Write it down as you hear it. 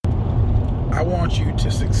I want you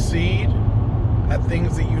to succeed at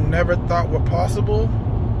things that you never thought were possible,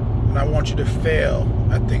 and I want you to fail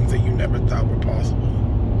at things that you never thought were possible.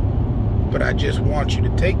 But I just want you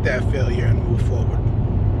to take that failure and move forward.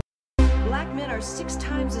 Black men are 6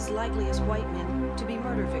 times as likely as white men to be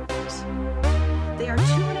murder victims. They are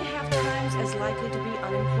 2.5 times as likely to be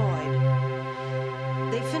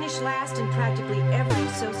unemployed. They finish last in practically every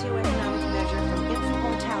socioeconomic measure from infant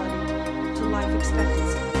mortality to life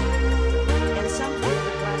expectancy. And some feel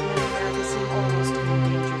that black men in America seem almost an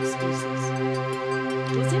endangered species.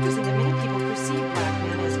 It's interesting that many people perceive black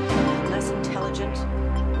men as less intelligent,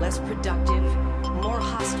 less productive, more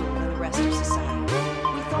hostile than the rest of society.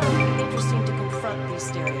 We thought it would be interesting to confront these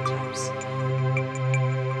stereotypes.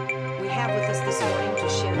 We have with us this morning to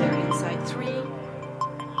share their insight 3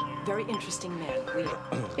 very interesting men.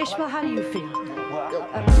 Ishmael, how do you feel?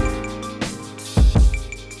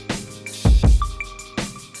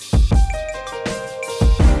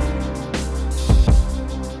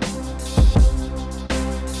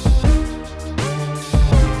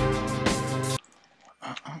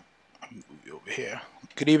 Here.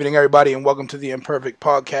 Good evening, everybody, and welcome to the Imperfect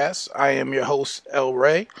podcast. I am your host, El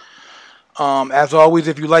Ray. As always,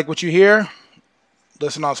 if you like what you hear,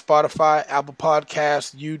 listen on Spotify, Apple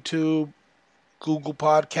Podcasts, YouTube, Google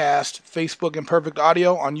Podcast, Facebook, Imperfect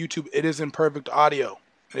Audio. On YouTube, it is Imperfect Audio.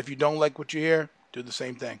 And if you don't like what you hear, do the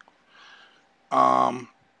same thing. I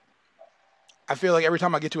feel like every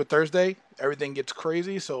time I get to a Thursday, everything gets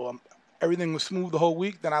crazy. So everything was smooth the whole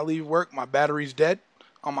week. Then I leave work, my battery's dead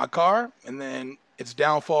on my car, and then it's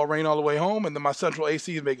downfall rain all the way home, and then my central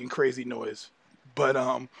AC is making crazy noise. But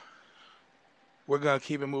we're gonna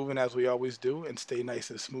keep it moving as we always do and stay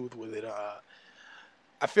nice and smooth with it.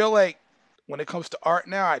 I feel like when it comes to art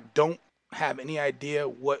now, I don't have any idea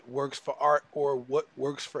what works for art or what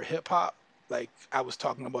works for hip hop. Like I was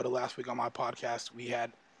talking about it last week on my podcast. We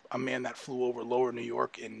had a man that flew over Lower New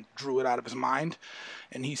York and drew it out of his mind,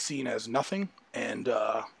 and he's seen as nothing. And,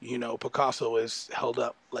 Picasso is held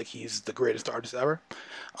up like he's the greatest artist ever.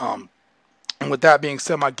 And with that being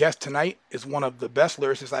said, my guest tonight is one of the best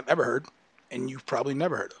lyricists I've ever heard, and you've probably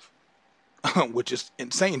never heard of, which is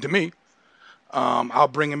insane to me. I'll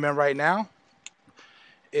bring him in right now.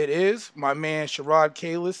 It is my man, Sherod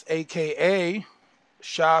Khaalis, a.k.a.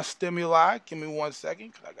 Sha Stimuli. Give me 1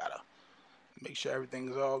 second, because I got to make sure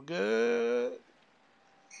everything's all good.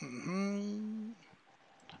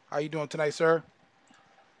 How you doing tonight, sir?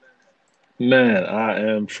 Man, I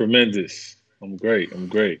am tremendous. I'm great.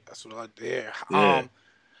 That's what I like to hear. Yeah.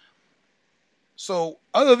 So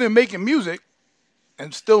other than making music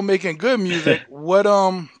and still making good music, what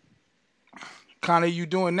kind of you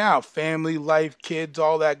doing now? Family, life, kids,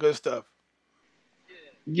 all that good stuff.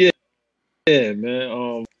 Yeah,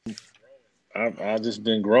 man. I just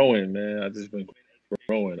been growing, man.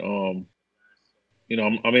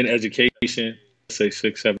 I'm in education, say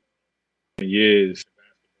 6-7 years,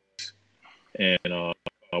 and I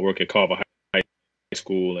work at Carver High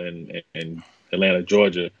School in Atlanta,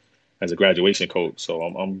 Georgia, as a graduation coach. So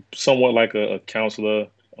I'm somewhat like a counselor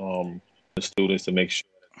to students to make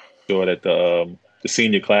sure that the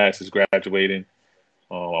senior class is graduating.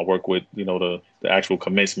 I work with the actual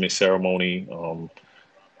commencement ceremony.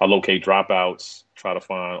 I locate dropouts, try to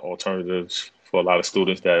find alternatives for a lot of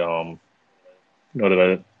students that that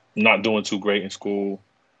are not doing too great in school.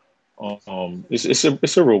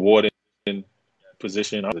 It's a rewarding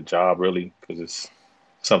position, the job really, because it's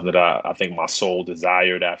something that I think my soul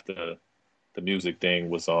desired after the music thing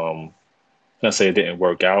was. Not say it didn't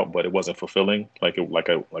work out, but it wasn't fulfilling. Like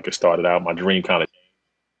it started out. My dream kind of.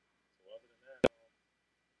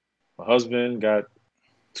 My husband got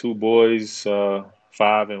 2 boys, 5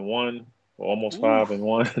 and 1, or almost 5 and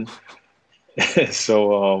 1.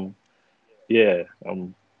 So yeah,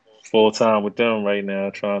 I'm full time with them right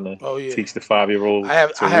now, trying to teach the 5-year-old. I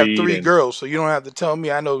have 3 girls, so you don't have to tell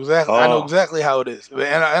me. I know exactly how it is,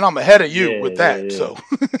 and I'm ahead of you with that. Yeah. So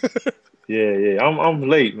yeah, I'm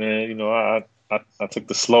late, man. I took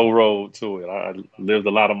the slow road to it. I lived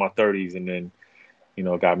a lot of my 30s, and then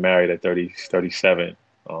got married at 37.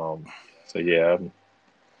 So yeah,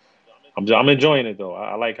 I'm enjoying it though.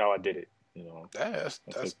 I like how I did it.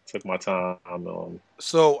 Took my time.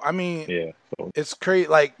 So I mean, it's crazy.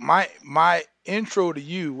 Like my intro to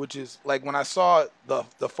you, which is like when I saw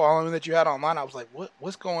the following that you had online, I was like,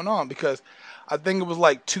 what's going on? Because I think it was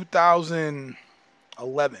like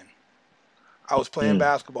 2011. I was playing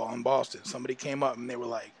basketball in Boston. Somebody came up and they were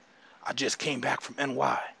like, I just came back from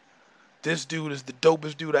NY. This dude is the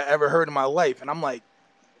dopest dude I ever heard in my life. And I'm like,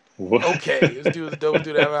 what? Okay, this dude is the dopest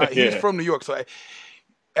dude I ever heard. He's from New York, so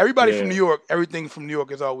everybody from New Yeah. York, everything from New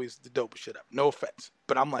York is always the dopest shit up. No offense.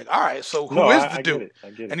 But I'm like, all right, so No, who is the I get dude? it. I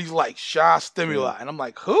get And it. he's like, Sha Yeah. Stimuli. And I'm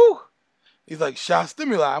like, who? He's like, Sha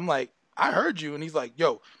Stimuli. I'm like, I heard you. And he's like,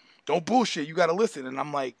 yo, don't bullshit. You got to listen. And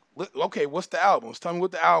I'm like, okay, what's the albums? Tell me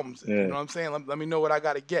what the albums is. You Yeah. know what I'm saying? Let me know what I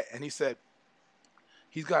got to get. And he said,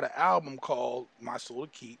 he's got an album called My Soul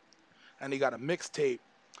to Keep. And he got a mixtape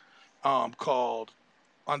called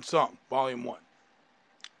Unsung, Volume 1.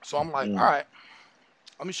 So I'm like, all Mm. right,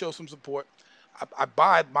 let me show some support. I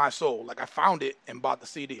buy My Soul. Like, I found it and bought the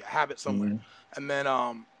CD. I have it somewhere. Mm-hmm. And then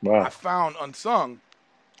I Wow. found Unsung.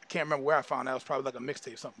 I can't remember where I found that. It was probably like a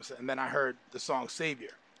mixtape or something. And then I heard the song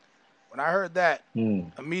Savior. When I heard that,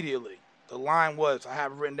 Mm. immediately, the line was, I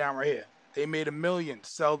have it written down right here. They made $1 million,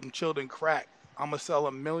 sell them children crack. I'm going to sell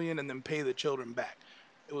 $1 million and then pay the children back.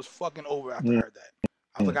 It was fucking over after I heard that.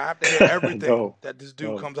 I was like, I have to hear everything Dope. that this dude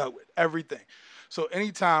Dope. comes out with. Everything. So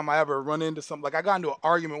anytime I ever run into something, like I got into an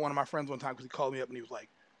argument with one of my friends one time because he called me up and he was like,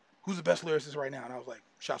 who's the best lyricist right now? And I was like,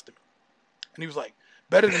 Sha Stimuli. And he was like,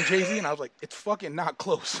 better than Jay-Z? And I was like, it's fucking not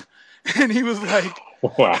close. And he was like,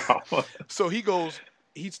 Wow. so he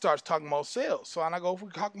starts talking about sales. So and I go, if we're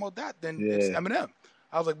talking about that, then it's Yeah. Eminem.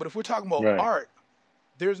 I was like, but if we're talking about Right. art,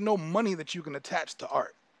 there's no money that you can attach to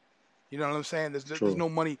art. You know what I'm saying? There's True. no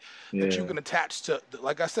money that you Yeah. can attach to,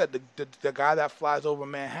 like I said, the guy that flies over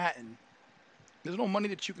Manhattan. There's no money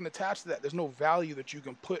that you can attach to that. There's no value that you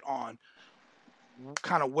can put on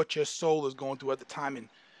kind of what your soul is going through at the time. And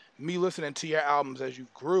me listening to your albums as you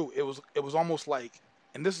grew, it was almost like,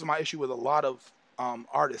 and this is my issue with a lot of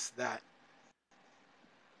artists, that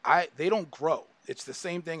they don't grow. It's the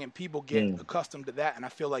same thing, and people get Mm. accustomed to that. And I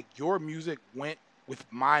feel like your music went with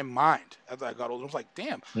my mind as I got older. I was like,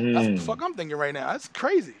 damn, that's what the fuck Mm. I'm thinking right now. That's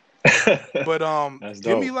crazy. But That's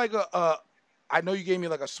give me dope. like I know you gave me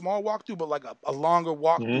like a small walkthrough, but like a longer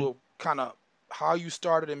walkthrough Mm-hmm. of kind of how you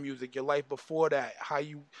started in music, your life before that,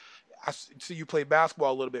 I see you play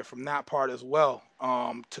basketball a little bit from that part as well,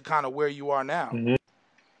 to kind of where you are now. Mm-hmm.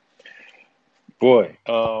 Boy,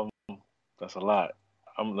 that's a lot.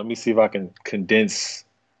 Let me see if I can condense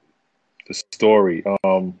the story.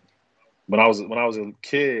 When I was a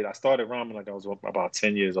kid, I started rhyming like I was about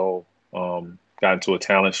 10 years old. Got into a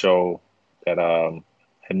talent show that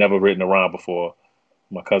had never written a rhyme before.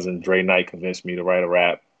 My cousin Dre Knight convinced me to write a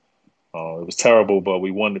rap. It was terrible, but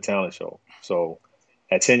we won the talent show. So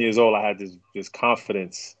at 10 years old, I had this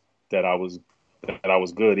confidence that I was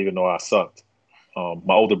good, even though I sucked.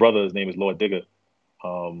 My older brother, his name is Lord Digger.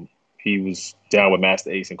 He was down with Master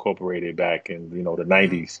Ace Incorporated back in the Mm-hmm.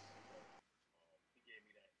 90s.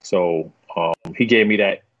 So he gave me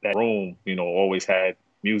that room. Always had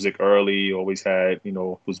music early. Always had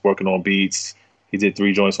was working on beats. He did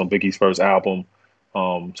 3 joints on Biggie's first album.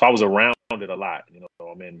 So I was around it a lot.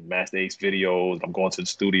 I'm in Master Ace videos. I'm going to the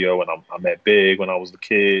studio, and I'm at Big when I was a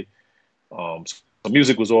kid. So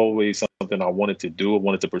music was always something I wanted to do. I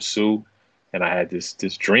wanted to pursue, and I had this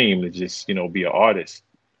dream to just be an artist.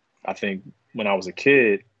 I think when I was a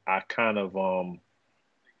kid, I kind of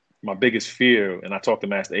my biggest fear, and I talked to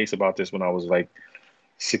Master Ace about this when I was like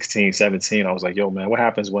 16, 17. I was like, yo, man, what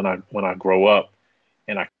happens when I grow up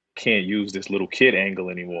and I can't use this little kid angle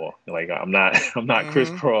anymore? Like I'm not I'm not Mm-hmm.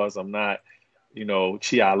 Crisscross. I'm not,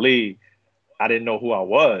 Chi Ali. I didn't know who I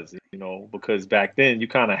was, because back then you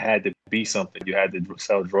kind of had to be something. You had to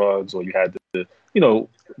sell drugs, or you had to,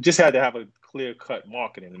 just had to have a clear cut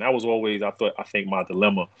marketing. And that was always, I think, my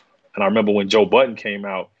dilemma. And I remember when Joe Budden came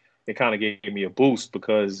out, it kind of gave me a boost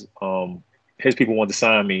because his people wanted to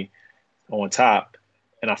sign me on top.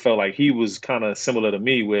 And I felt like he was kind of similar to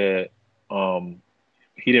me, where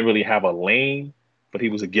he didn't really have a lane, but he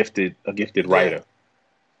was a gifted Yeah. writer.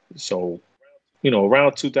 So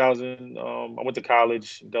around 2000, I went to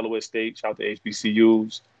college, Delaware State, shout out to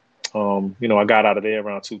HBCUs. I got out of there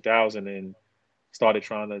around 2000 and started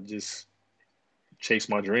trying to just chase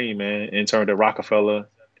my dream, man. Interned at Rockefeller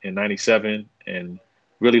in 97 and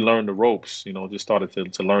really learned the ropes, just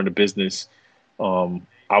started to learn the business.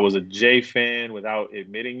 I was a Jay fan without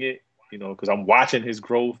admitting it, because I'm watching his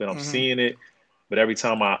growth and I'm Mm-hmm. seeing it. But every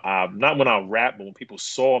time not when I rap, but when people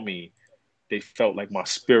saw me, they felt like my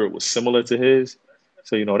spirit was similar to his.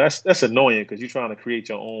 So that's annoying because you're trying to create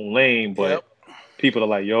your own lane, Yep. but people are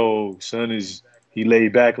like, "Yo, son he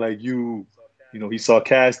laid back like you, he's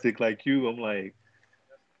sarcastic like you." I'm like,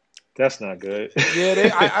 that's not good.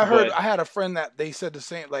 Yeah, I heard, But I had a friend that they said the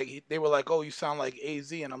same. Like they were like, "Oh, you sound like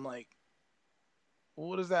AZ," and I'm like,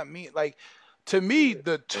 what does that mean? Like, to me,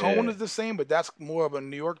 the tone yeah, is the same, but that's more of a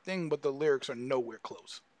New York thing. But the lyrics are nowhere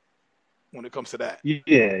close. when it comes to that.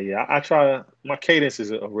 Yeah. I try to, my cadence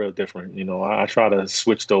is a real different. I try to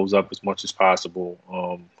switch those up as much as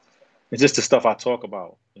possible. It's just the stuff I talk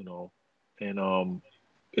about. And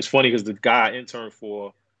it's funny because the guy I interned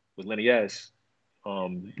for with Lenny S.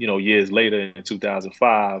 Years later in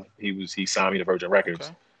 2005, he signed me to Virgin Records.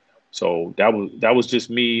 Okay. So that was just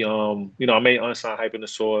me. I made Unsigned Hype in the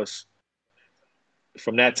Source.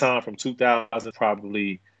 From that time, from 2000,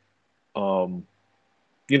 probably, it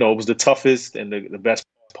was the toughest and the best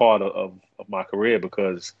part of my career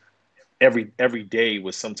because every day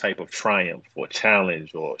was some type of triumph or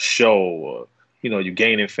challenge or show or you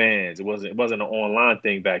gaining fans. It wasn't an online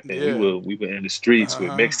thing back then. We Yeah. were we were in the streets with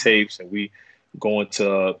Uh-huh. mixtapes and we going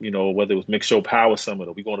to whether it was Mix Show Power Summit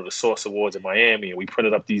or we going to the Source Awards in Miami and we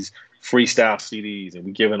printed up these freestyle CDs and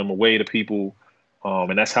we giving them away to people.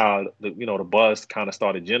 And that's how the buzz kind of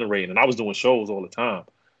started generating. And I was doing shows all the time.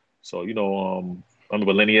 So I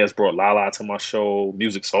remember Lenny S brought Lala to my show,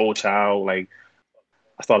 Music Soul Child. Like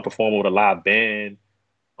I started performing with a live band.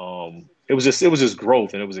 It was just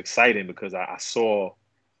growth and it was exciting because I saw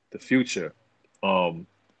the future.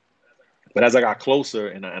 But as I got closer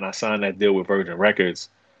and I signed that deal with Virgin Records,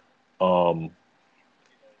 um,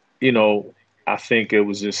 I think it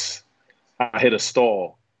was just I hit a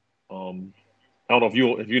stall. I don't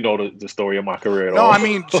know if you know the story of my career at No, all, I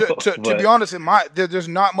mean to be but honest, there's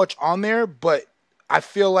not much on there, but I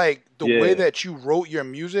feel like the way yeah, that you wrote your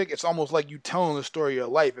music, it's almost like you telling the story of your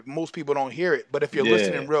life. If most people don't hear it, but if you're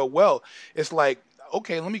listening yeah, real well, it's like,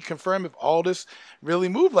 okay, let me confirm if all this really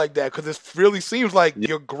moved like that, because it really seems like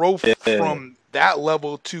your growth yeah, from that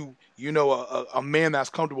level to a man that's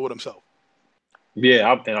comfortable with himself.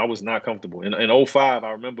 yeah. And I was not comfortable in '05.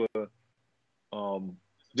 I remember. Um,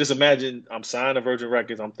 just imagine I'm signed to Virgin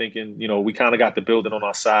Records. I'm thinking, we kind of got the building on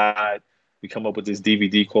our side. We come up with this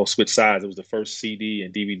DVD called Switch Sides. It was the first CD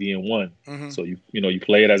and DVD in one. Hmm. So you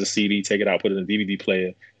play it as a CD, take it out, put it in a DVD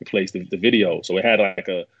player, it plays the video. So it had like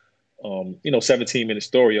a 17-minute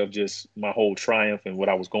story of just my whole triumph and what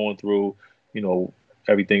I was going through, you know,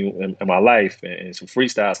 everything in my life and some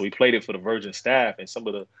freestyle. So we played it for the Virgin staff and some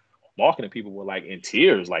of the marketing people were like in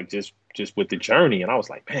tears, like just with the journey. And I was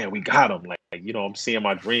like, man, we got him. Like, I'm seeing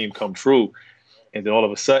my dream come true. And then all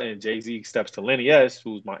of a sudden, Jay-Z steps to Lenny S,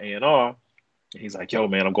 who's my A&R, and he's like, yo,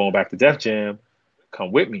 man, I'm going back to Def Jam.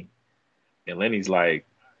 Come with me. And Lenny's like,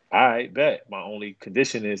 all right, bet. My only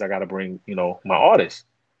condition is I got to bring, my artist.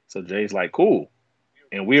 So Jay's like, cool.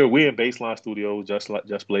 And we're in Baseline Studios,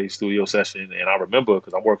 Just Blaze studio session. And I remember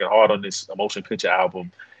because I'm working hard on this motion picture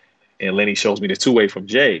album. And Lenny shows me the two-way from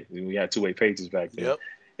Jay. We had two-way pages back then. Yep.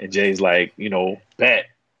 And Jay's like, bet.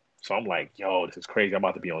 So I'm like, yo, this is crazy. I'm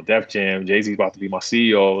about to be on Def Jam. Jay-Z's about to be my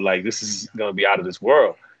CEO. Like, this is going to be out of this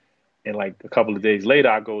world. And like a couple of days later,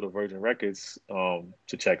 I go to Virgin Records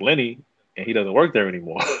to check Lenny, and he doesn't work there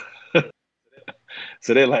anymore.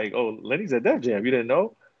 So they're like, oh, Lenny's at Def Jam. You didn't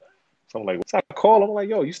know? So I'm like, what's I call him? I'm like,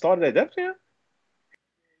 yo, you started at Def Jam?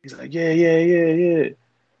 He's like, yeah.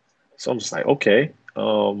 So I'm just like, okay.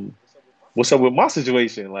 What's up with my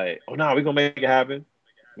situation? Like, oh, no, we're going to make it happen.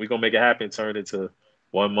 We're going to make it happen. Turn into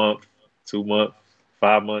 1 month, 2 months,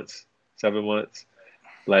 5 months, 7 months.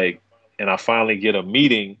 Like, and I finally get a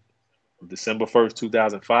meeting December 1st,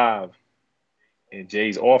 2005 in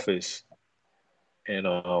Jay's office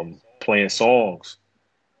and playing songs.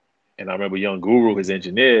 And I remember Young Guru, his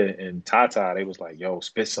engineer, and Tata, they was like, yo,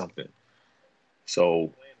 spit something.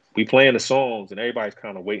 So we playing the songs and everybody's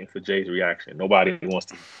kind of waiting for Jay's reaction. Nobody wants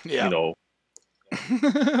to, Yeah.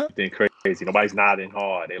 think crazy. Nobody's nodding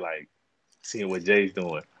hard. They like seeing what Jay's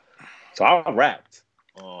doing. So I rapped.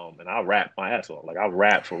 And I rapped my ass off. Like I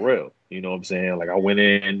rapped for real. You know what I'm saying? Like I went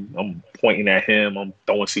in, I'm pointing at him, I'm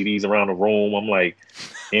throwing CDs around the room, I'm like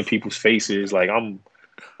in people's faces, like I'm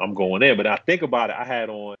going in. But I think about it, I had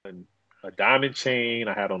on a diamond chain,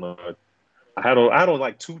 I had on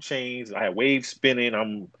like 2 chains, I had waves spinning,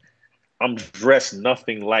 I'm dressed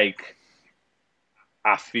nothing like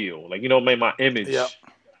I feel. Like, man, my Yep. image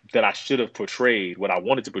that I should have portrayed, what I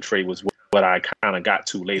wanted to portray was what I kind of got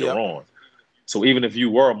to later Yep. on. So even if you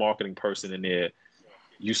were a marketing person in there,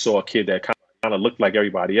 you saw a kid that kind of looked like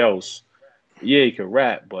everybody else. Yeah, he could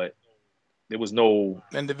rap, but there was no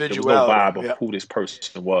Individuality. vibe of Yep. who this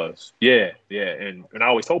person was. Yeah. And I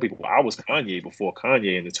always told people I was Kanye before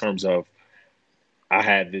Kanye in the terms of I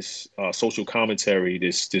had this social commentary,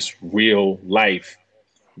 this real life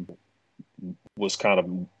was kind of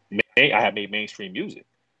I had made mainstream music,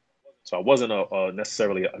 so I wasn't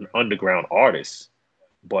necessarily an underground artist,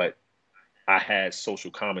 but I had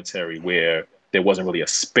social commentary where there wasn't really a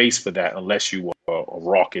space for that unless you were a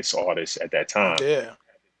raucous artist at that time. Yeah.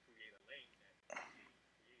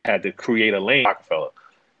 had to create a lane. Rockefeller.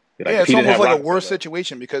 Like, Yeah, if it's he didn't almost have like a worse Rockefeller,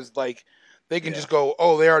 situation because like they can just go,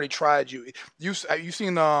 oh, they already tried you. You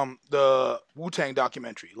seen the Wu-Tang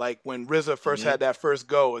documentary, like when RZA first mm-hmm. had that first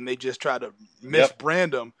go and they just tried to Yep.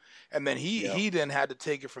 misbrand him, and then Yep. he then had to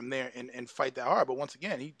take it from there and fight that hard. But once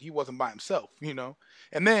again, he wasn't by himself, you know.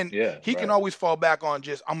 And then he can always fall back on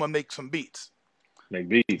just I'm gonna make some beats. Make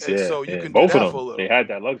beats, And yeah. so you And can do both of that for a them, little. they had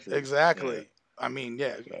that luxury. Exactly. Yeah. I mean,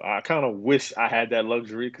 yeah. So I kind of wish I had that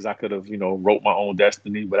luxury because I could have, wrote my own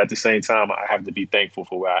destiny. But at the same time, I have to be thankful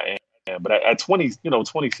for where I am. But at 20,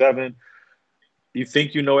 27, you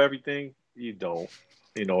think you know everything, you don't.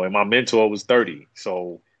 And my mentor was 30,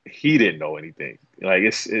 so he didn't know anything. Like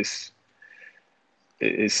it's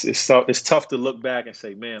tough to look back and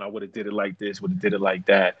say, man, I would have did it like this, would have did it like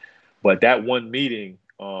that. But that one meeting,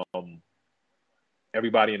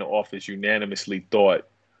 everybody in the office unanimously thought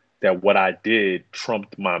that what I did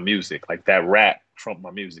trumped my music. Like that rap trumped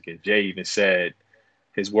my music. And Jay even said,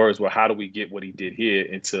 his words were, how do we get what he did here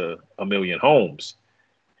into 1 million homes?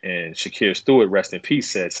 And Shakir Stewart, rest in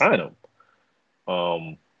peace, said, sign him.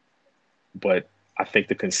 But I think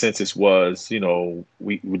the consensus was,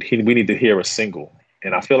 we need to hear a single.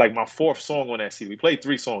 And I feel like my fourth song on that CD, we played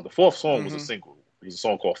 3 songs. The fourth song was a single. It was a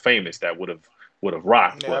song called Famous that would have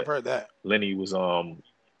rocked. Yeah, but I've heard that. Lenny was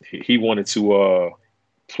he wanted to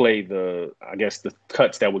play the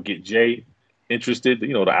cuts that would get Jay interested,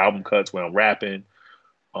 the album cuts where I'm rapping.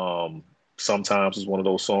 Sometimes it's one of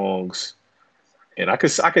those songs. And I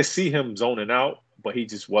could see him zoning out, but he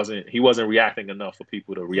wasn't reacting enough for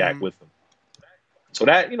people to react with him. So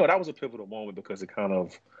that was a pivotal moment because it kind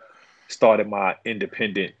of started my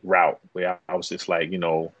independent route where I was just like,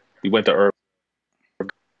 we went to Irv.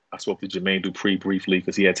 I spoke to Jermaine Dupri briefly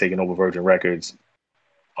because he had taken over Virgin Records.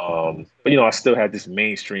 But I still had this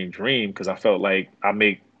mainstream dream because I felt like I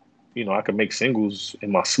could make singles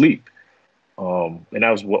in my sleep. And that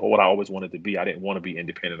was what I always wanted to be. I didn't want to be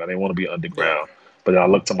independent. I didn't want to be underground. But then I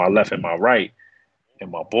looked to my left and my right,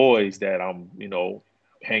 and my boys that I'm,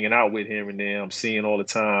 hanging out with here and there, I'm seeing all the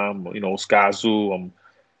time. Sky Zoo, I'm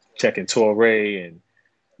checking Torre, and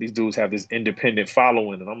these dudes have this independent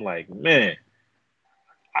following, and I'm like, man,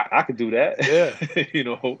 I could do that. Yeah.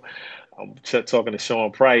 I'm talking to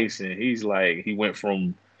Sean Price, and he's like, he went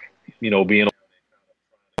from, being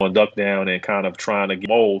on Duck Down and kind of trying to get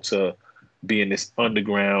mold to being this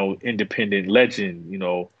underground independent legend,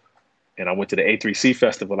 And I went to the A3C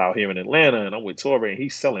festival out here in Atlanta, and I'm with Torre, and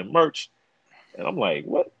he's selling merch. And I'm like,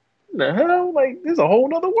 what the hell? Like, there's a whole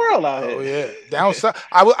nother world out here. Oh, yeah. Down south.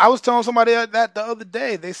 I was telling somebody that the other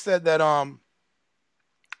day. They said that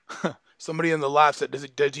somebody in the live said,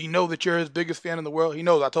 does he know that you're his biggest fan in the world? He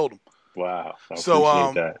knows. I told him. Wow. I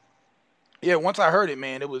appreciate that. Yeah, once I heard it,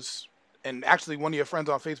 man, it was, and actually one of your friends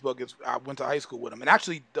on Facebook, I went to high school with him. And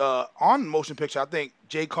actually on Motion Picture, I think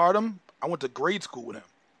Jay Cardam, I went to grade school with him.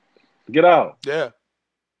 Get out. Yeah.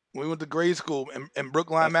 We went to grade school in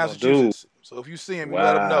Brookline, Massachusetts. So if you see him, you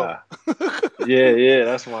let him know. yeah,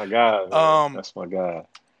 that's my guy. That's my guy.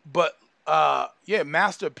 But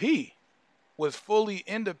Master P was fully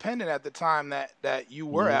independent at the time that you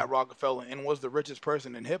were at Rockefeller and was the richest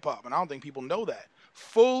person in hip hop. And I don't think people know that.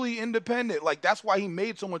 Fully independent. Like, that's why he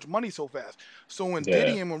made so much money so fast. So when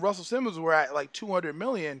Diddy and when Russell Simmons were at like 200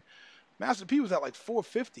 million, Master P was at like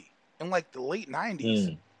 450 in like the late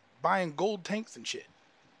 90s, buying gold tanks and shit.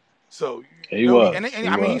 So he was. I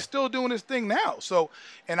mean, he's still doing his thing now. So,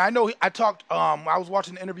 and I know I talked. I was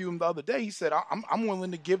watching an interview with him the other day. He said, "I'm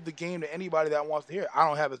willing to give the game to anybody that wants to hear it. I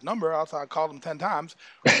don't have his number. Else I called him 10 times."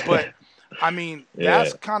 But I mean,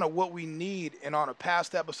 that's kind of what we need. And on a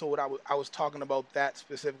past episode, I was talking about that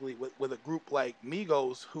specifically with a group like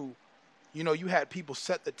Migos, who, you had people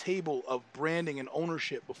set the table of branding and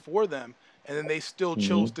ownership before them, and then they still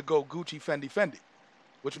chose to go Gucci, Fendi,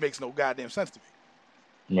 which makes no goddamn sense to me.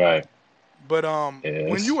 Right. But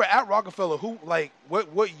when you were at Rockefeller,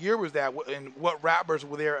 what year was that, and what rappers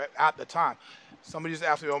were there at the time? Somebody just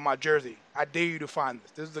asked me about my jersey. I dare you to find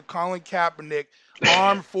this. This is the Colin Kaepernick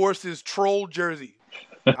Armed Forces troll jersey.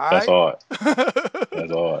 That's hard.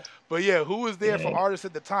 That's hard. But yeah, who was there for artists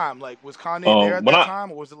at the time? Like, was Kanye there at that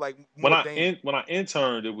time, or was it like when I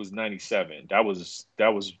interned? It was 97. That was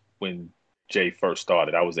when Jay first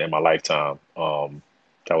started. I was in my lifetime.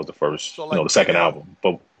 That was the first, the second album.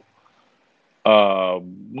 But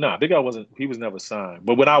Big L wasn't. He was never signed.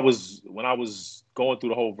 But when I was going through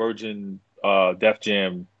the whole Virgin Def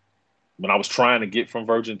Jam, when I was trying to get from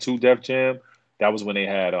Virgin to Def Jam, that was when they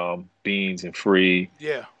had Beans and Free.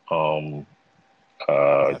 Yeah. Young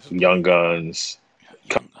Guns.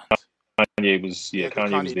 Kanye was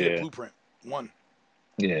Kanye was there. Did Blueprint 1.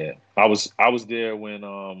 Yeah, I was there when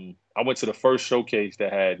I went to the first showcase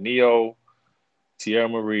that had Neo, Tierra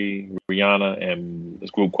Marie, Rihanna, and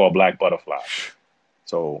this group called Black Butterfly.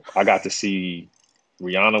 So I got to see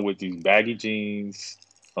Rihanna with these baggy jeans,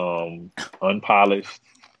 unpolished.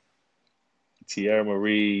 Tierra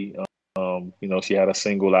Marie, she had a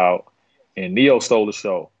single out, and Neo stole the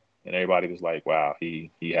show, and everybody was like, "Wow,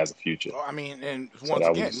 he has a future." Oh, I mean, and So once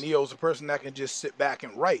that again, was, Neo's a person that can just sit back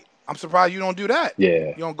and write. I'm surprised you don't do that. yeah.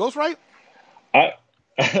 You don't ghostwrite? I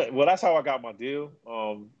well, that's how I got my deal.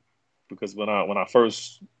 Because when I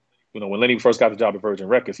first, when Lenny first got the job at Virgin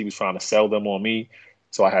Records, he was trying to sell them on me,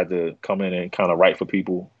 so I had to come in and kind of write for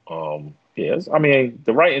people. Yeah, I mean,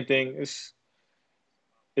 the writing thing is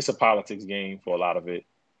it's a politics game for a lot of it,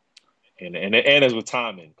 and it's with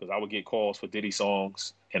timing because I would get calls for Diddy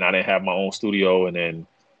songs, and I didn't have my own studio, and then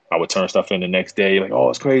I would turn stuff in the next day, like, oh,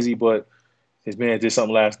 it's crazy, but his man did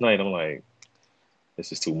something last night. I'm like,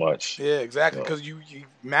 this is too much. Yeah, exactly. So, Because you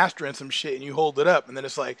mastering some shit and you hold it up, and then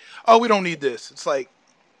it's like, oh, we don't need this. It's like,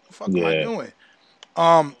 what the fuck am I yeah. doing?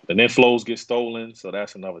 Um, And then flows get stolen, so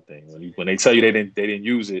that's another thing. When they tell you they didn't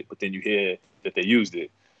use it, but then you hear that they used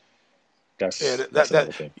it, yeah, that's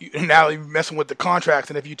another thing. now you're messing with the contracts,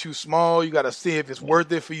 and if you're too small, you got to see if it's Yeah,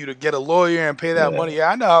 worth it for you to get a lawyer and pay that money.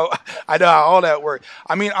 yeah, Yeah, I know how all that works.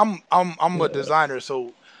 I mean, I'm a yeah. designer,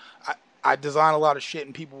 so I design a lot of shit,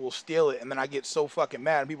 and people will steal it, and then I get so fucking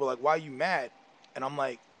mad, and people are like, "Why are you mad?" And I'm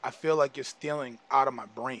like, I feel like you're stealing out of my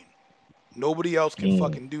brain. Nobody else can Mm,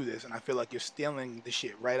 fucking do this, and I feel like you're stealing the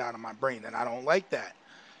shit right out of my brain, and I don't like that.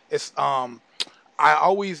 It's I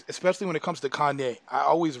always, especially when it comes to Kanye, I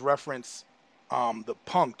always reference the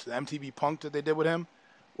MTV Punk'd that they did with him,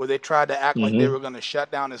 where they tried to act like they hmm. were gonna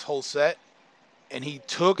shut down his whole set, and he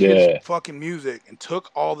took his Yeah. fucking music and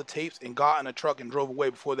took all the tapes and got in a truck and drove away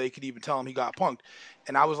before they could even tell him he got punked.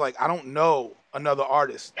 And I was like, I don't know another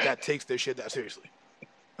artist that takes their shit that seriously.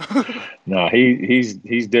 Nah,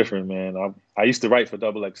 he's different, man. I used to write for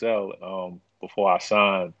Double XL before I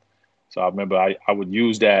signed, so I remember I would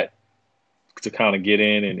use that to kind of get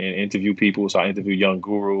in and interview people. So I interviewed Young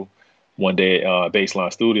Guru one day at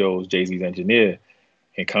Baseline Studios, Jay-Z's engineer,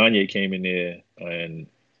 and Kanye came in there, and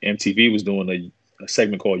MTV was doing a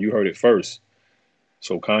segment called "You Heard It First."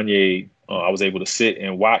 So Kanye, I was able to sit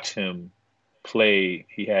and watch him play.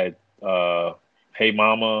 He had "Hey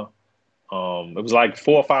Mama." It was like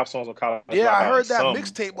 4 or 5 songs on College Yeah, I Dropout and heard that some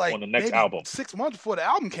mixtape like on the next maybe album. 6 months before the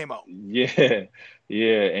album came out. Yeah,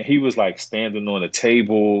 yeah, and he was like standing on the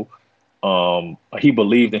table. He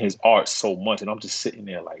believed in his art so much, and I'm just sitting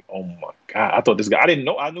there like, oh my God. I thought this guy, I didn't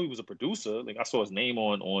know, I knew he was a producer. Like I saw his name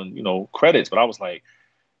on credits, but I was like,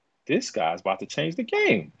 this guy's about to change the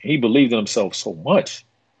game. He believed in himself so much.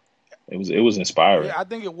 It was inspiring. Yeah, I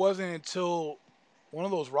think it wasn't until one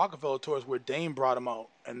of those Rockefeller tours where Dame brought him out,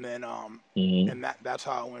 and then Hmm. and that's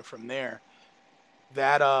how it went from there.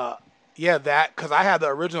 That yeah, that because I had the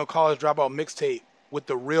original College Dropout mixtape with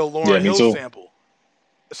the real Yeah, Lauryn me Hill too. sample.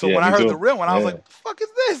 So Yeah, when I me heard the too. real one, I was like, Yeah, "The fuck is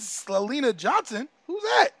this? Lalina Johnson? Who's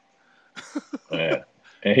that?" yeah.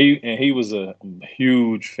 And he was a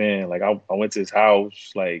huge fan. Like I went to his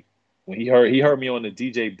house. Like when he heard me on the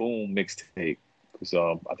DJ Boom mixtape because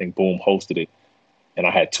I think Boom hosted it, and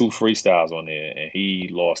I had two freestyles on there, and he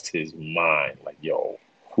lost his mind. Like, yo,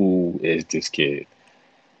 who is this kid?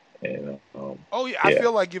 And Oh yeah, I yeah,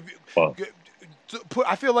 feel like if fun.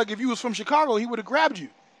 I feel like if you was from Chicago, he would have grabbed you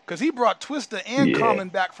because he brought Twista and Yeah, Common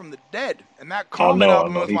back from the dead, and that I Common know, I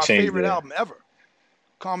album know. was He my changed favorite their album ever.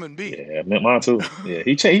 Common B. yeah, mine too. Yeah,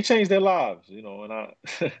 he changed their lives. And I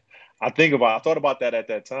I thought about that at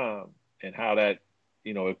that time and how that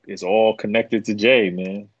it's all connected to Jay,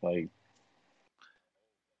 man. Like,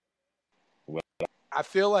 well, I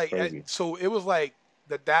feel like crazy. so it was like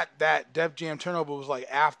that Def Jam turnover was like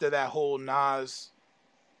after that whole Nas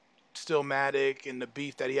Stillmatic and the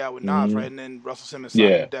beef that he had with Nas, right? Hmm. And then Russell Simmons signed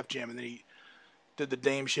him to Yeah. Def Jam, and then he did the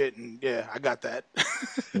Dame shit, and yeah, I got that.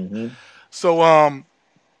 Hmm. So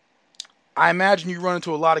I imagine you run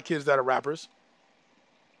into a lot of kids that are rappers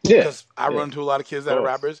Yeah. because I Yeah. run into a lot of kids Of that are course.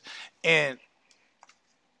 rappers, and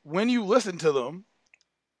when you listen to them,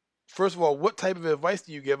 first of all, what type of advice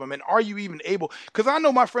do you give them, and are you even able? Because I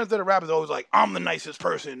know my friends that are rappers are always like, "I'm the nicest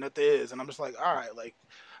person that there is," and I'm just like, "All right, like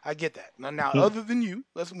I get that." Now, Mhm. other than you,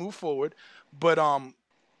 let's move forward. But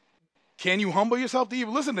can you humble yourself to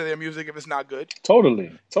even listen to their music if it's not good?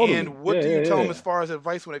 Totally. Totally. And what Yeah. do you Yeah. tell them Yeah. as far as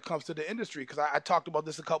advice when it comes to the industry? Because I talked about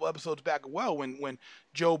this a couple episodes back as well. When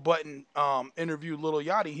Joe Button interviewed Lil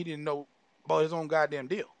Yachty, he didn't know about his own goddamn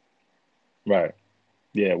deal. Right.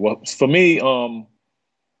 Yeah. Well, for me,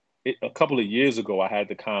 a couple of years ago, I had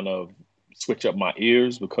to kind of switch up my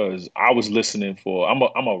ears because I was listening for. I'm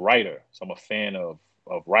a writer, so I'm a fan of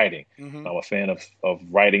writing. Mm-hmm. I'm a fan of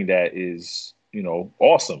writing that is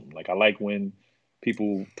awesome. Like I like when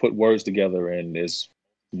people put words together and there's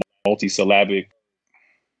multisyllabic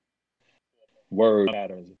word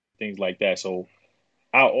patterns, things like that. So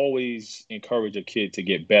I always encourage a kid to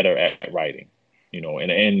get better at writing,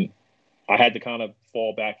 and I had to kind of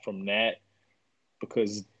fall back from that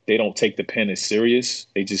because they don't take the pen as serious.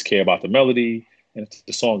 They just care about the melody and if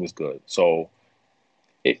the song is good. So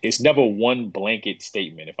it's never one blanket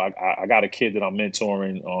statement. If I got a kid that I'm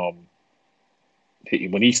mentoring,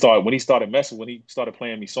 when he started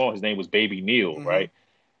playing me songs, his name was Baby Neil, Mm-hmm. right?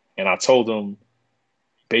 And I told him,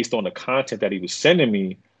 based on the content that he was sending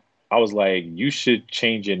me, I was like, you should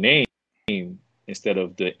change your name instead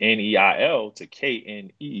of the Neil to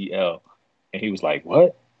Kneel. And he was like,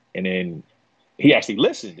 what? And then he actually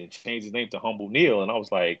listened and changed his name to Humble Neil. And I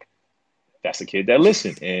was like, that's a kid that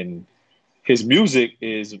listened. And his music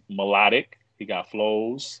is melodic. He got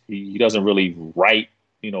flows. He doesn't really write,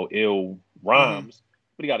 ill rhymes.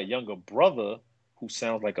 Mm-hmm. But he got a younger brother who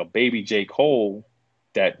sounds like a baby J. Cole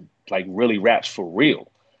that like really raps for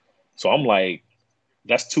real. So I'm like,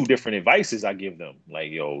 that's two different advices I give them.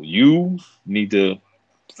 Like, yo, you need to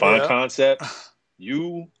find concepts.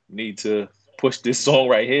 You need to push this song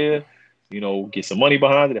right here. Get some money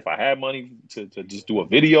behind it. If I had money to just do a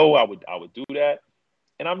video, I would do that.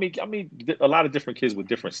 And I meet a lot of different kids with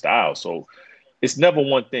different styles. So it's never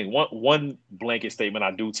one thing. One blanket statement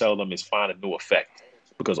I do tell them is find a new effect,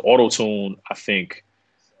 because auto-tune, I think,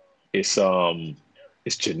 it's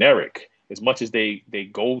generic. As much as they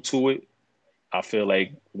go to it, I feel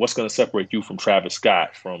like what's going to separate you from Travis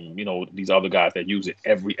Scott, from these other guys that use it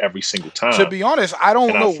every single time. To be honest, I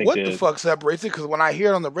don't know what the fuck separates it, because when I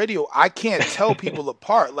hear it on the radio, I can't tell people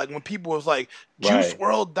apart. Like when people was like, Juice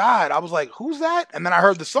WRLD died, I was like, who's that? And then I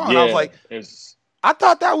heard the song, and I was like, I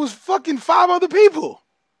thought that was fucking 5 other people.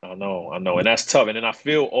 I know, and that's tough. And then I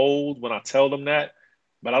feel old when I tell them that,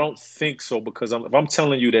 but I don't think so, because if I'm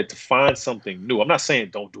telling you that to find something new, I'm not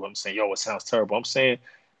saying don't do it. I'm saying, yo, it sounds terrible. I'm saying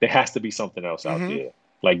there has to be something else out there.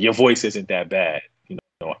 Like, your voice isn't that bad.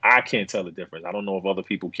 I can't tell the difference. I don't know if other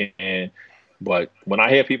people can, but when I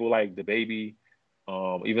hear people like the Baby,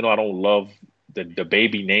 even though I don't love the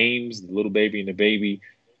Baby names, the Little Baby and the Baby,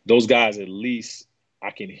 those guys, at least I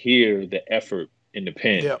can hear the effort in the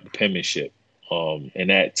pen, the penmanship, and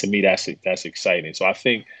that, to me, that's exciting. So I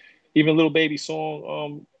think even Little Baby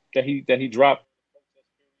song that he dropped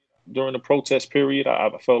during the protest period, I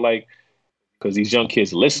felt like, because these young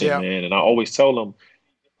kids listen, man. And I always tell them,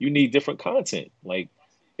 you need different content. Like,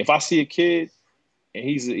 if I see a kid and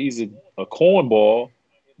he's a cornball,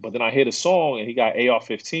 but then I hear the song and he got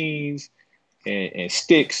AR-15s and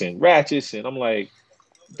sticks and ratchets, and I'm like,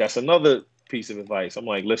 that's another piece of advice. I'm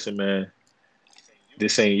like, listen, man,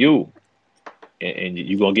 this ain't you. And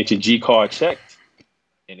you're going to get your G card checked,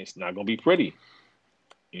 and it's not going to be pretty,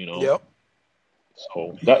 Yep.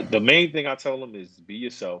 So the main thing I tell them is be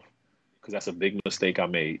yourself, because that's a big mistake I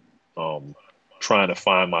made, trying to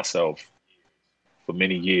find myself for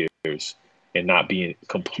many years and not being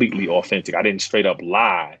completely authentic. I didn't straight up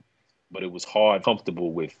lie, but it was hard,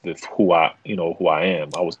 comfortable with who I am.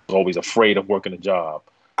 I was always afraid of working a job.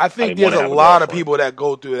 I think there's a lot of people that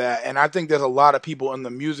go through that, and I think there's a lot of people in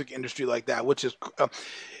the music industry like that, which is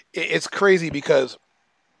it's crazy, because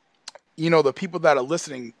the people that are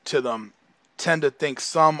listening to them tend to think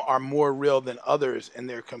some are more real than others, and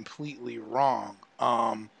they're completely wrong.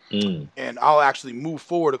 And I'll actually move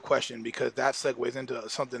forward a question, because that segues into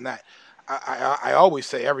something that I always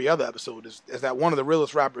say every other episode is that one of the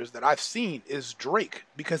realest rappers that I've seen is Drake,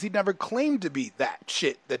 because he never claimed to be that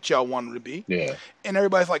shit that y'all wanted to be. Yeah. And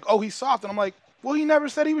everybody's like, oh, he's soft. And I'm like, well, he never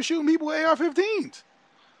said he was shooting people with AR-15s.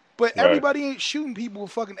 But everybody ain't shooting people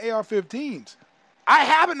with fucking AR-15s. I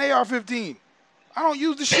have an AR-15. I don't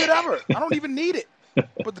use the shit ever. I don't even need it.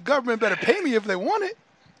 But the government better pay me if they want it.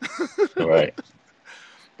 Right.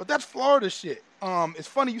 But that's Florida shit. It's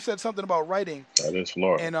funny you said something about writing. That is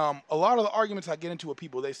Florida. And a lot of the arguments I get into with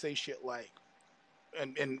people, they say shit like,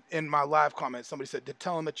 and in my live comments, somebody said,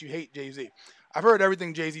 tell them that you hate Jay-Z. I've heard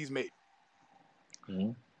everything Jay-Z's made.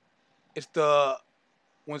 Mm-hmm. It's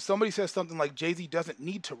when somebody says something like, Jay-Z doesn't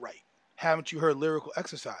need to write. Haven't you heard Lyrical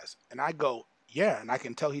Exercise? And I go, yeah, and I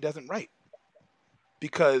can tell he doesn't write.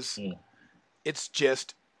 Because it's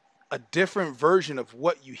just a different version of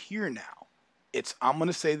what you hear now. It's, I'm going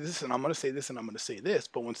to say this, and I'm going to say this, and I'm going to say this.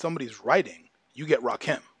 But when somebody's writing, you get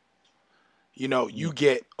Rakim. You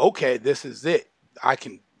get, okay, this is it. I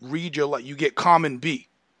can read your life. You get Common B.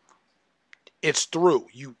 it's through.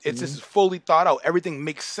 This is fully thought out. Everything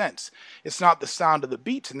makes sense. It's not the sound of the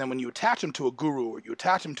beats. And then when you attach them to a Guru or you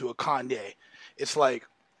attach them to a Kanye, it's like,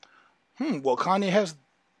 well, Kanye has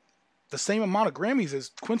the same amount of Grammys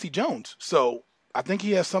as Quincy Jones. So I think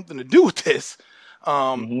he has something to do with this.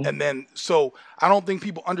 And then, so I don't think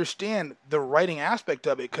people understand the writing aspect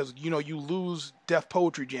of it, because, you lose Def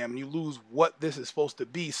Poetry Jam and you lose what this is supposed to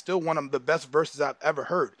be. Still, one of the best verses I've ever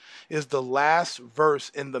heard is the last verse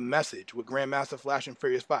in The Message with Grandmaster Flash and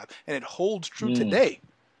Furious 5. And it holds true today.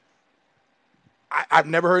 I've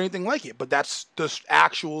never heard anything like it, but that's the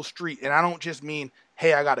actual street. And I don't just mean,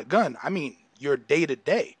 hey, I got a gun. I mean, your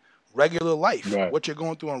day-to-day, regular life, what you're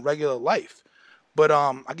going through in regular life. But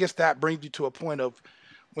I guess that brings you to a point of,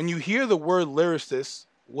 when you hear the word lyricist,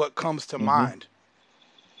 what comes to mind?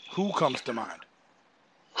 Who comes to mind?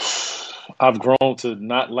 I've grown to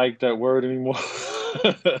not like that word anymore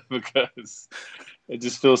because it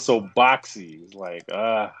just feels so boxy. It's like,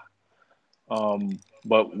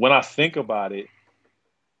 but when I think about it,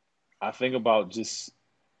 I think about just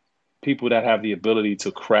people that have the ability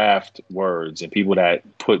to craft words and people that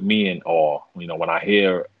put me in awe. When I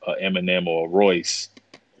hear Eminem or Royce,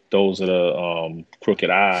 those are the Crooked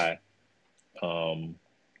Eye, Fonte.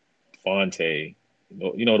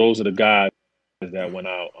 Those are the guys that when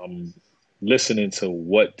I'm listening to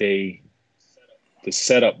what the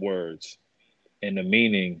setup words and the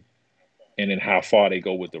meaning, and then how far they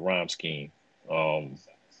go with the rhyme scheme.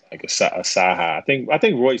 Like a Saha. I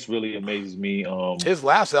think Royce really amazes me. His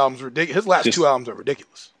last album's ridiculous. His last two albums are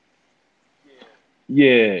ridiculous.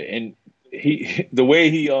 Yeah, and the way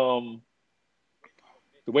he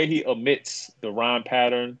omits the rhyme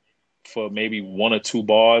pattern for maybe one or two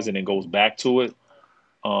bars and then goes back to it.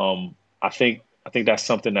 I think that's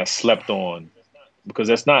something that's slept on, because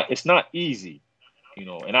it's not easy,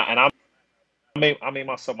 And I made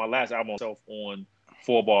my last album myself on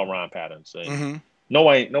 4-bar rhyme patterns. And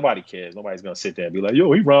nobody cares. Nobody's gonna sit there and be like,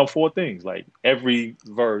 "Yo, he rhymed 4 things." Like, every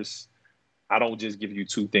verse, I don't just give you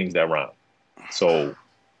 2 things that rhyme. So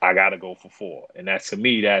I gotta go for 4, and to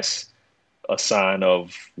me, that's a sign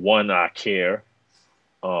of, one, I care.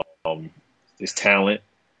 It's talent,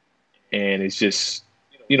 and it's just,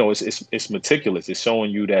 it's meticulous. It's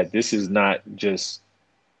showing you that this is not just,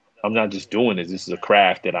 I'm not just doing this. This is a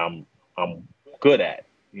craft that I'm good at,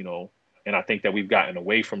 And I think that we've gotten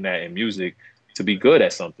away from that in music, to be good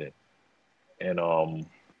at something. And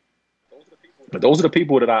but those are the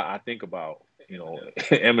people that I think about.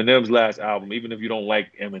 Eminem's last album, even if you don't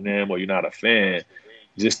like Eminem or you're not a fan,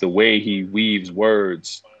 just the way he weaves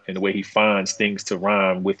words and the way he finds things to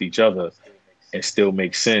rhyme with each other and still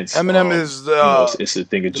make sense. Eminem is it's a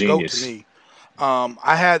thing of genius. To me.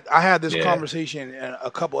 I had this conversation a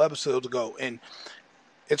couple episodes ago, and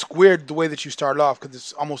it's weird the way that you started off, because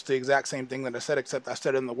it's almost the exact same thing that I said, except I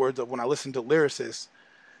said it in the words of, when I listen to lyricists,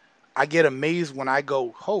 I get amazed when I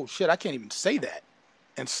go, oh shit, I can't even say that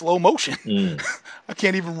in slow motion. I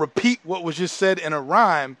can't even repeat what was just said in a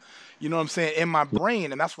rhyme, you know what I'm saying, in my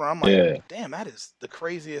brain. And that's where I'm like, damn, that is the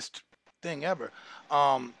craziest thing ever.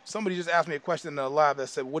 Somebody just asked me a question in the live that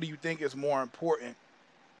said, what do you think is more important?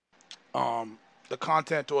 The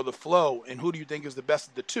content or the flow, and who do you think is the best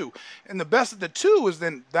of the two? And the best of the two is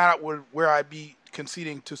then where I'd be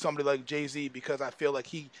conceding to somebody like Jay-Z, because I feel like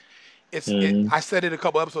I said it a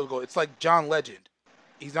couple episodes ago, it's like John Legend.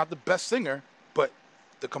 He's not the best singer, but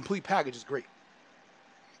the complete package is great.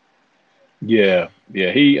 Yeah.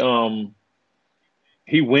 He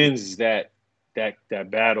wins that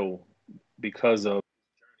battle because of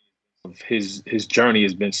his journey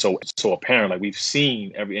has been so apparent. Like, we've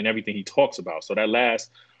seen everything he talks about. So that last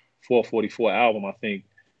 444 album, I think,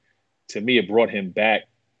 to me, it brought him back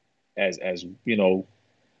as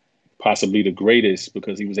possibly the greatest,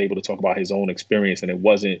 because he was able to talk about his own experience, and it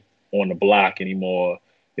wasn't on the block anymore.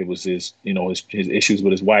 It was his issues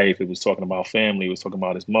with his wife. It was talking about family. It was talking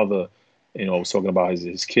about his mother. It was talking about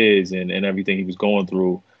his kids and everything he was going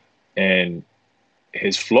through. And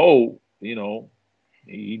his flow,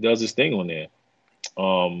 he does his thing on there.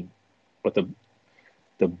 But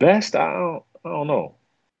the best, I don't know.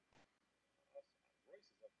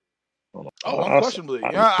 Oh, unquestionably.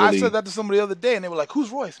 I said that to somebody the other day, and they were like, "Who's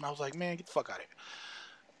Royce?" And I was like, "Man, get the fuck out of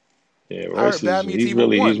here." Yeah, Royce he's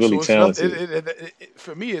really talented.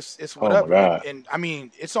 For me, it's whatever. And I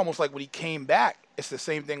mean, it's almost like when he came back, it's the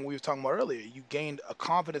same thing we were talking about earlier. You gained a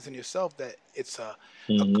confidence in yourself that it's a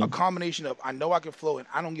combination of, I know I can flow and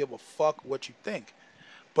I don't give a fuck what you think.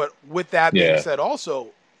 But with that being said, also,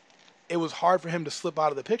 it was hard for him to slip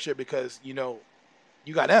out of the picture, because, you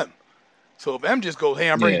got M. So if M just goes, "Hey,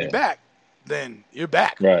 I'm bringing you back," then you're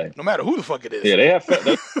back. Right. No matter who the fuck it is.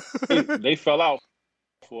 Yeah, they fell out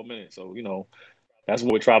for a minute. So, that's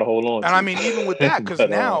what we try to hold on And to. I mean, even with that, because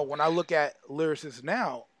But, now when I look at lyricists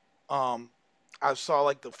now, I saw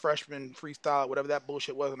like the freshman freestyle, whatever that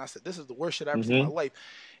bullshit was, and I said, this is the worst shit I've ever seen in my life.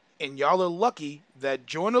 And y'all are lucky that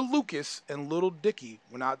Joyner Lucas and Little Dicky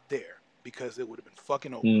were not there, because it would have been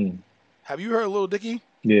fucking over. Have you heard Little Dicky?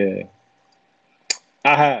 Yeah.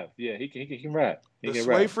 I have. Yeah, he can rap. The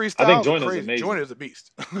Sway freestyle, I think Joyner's crazy. amazing. Joyner's a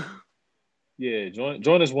beast. Yeah,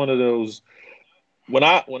 Joyner's one of those. When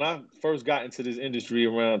I first got into this industry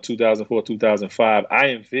around 2004, 2005, I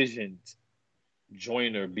envisioned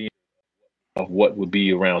Joyner being of what would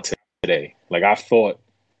be around today. Like, I thought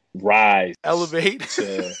rise, elevate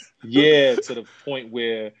to the point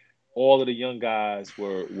where all of the young guys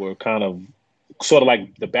were kind of sort of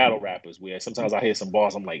like the battle rappers, where sometimes I hear some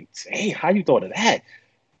bars, I'm like, hey, how you thought of that?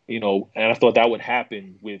 And I thought that would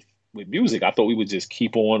happen with music. I thought we would just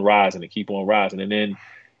keep on rising and keep on rising. And then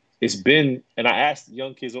it's been, and I ask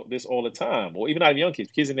young kids this all the time, or even not young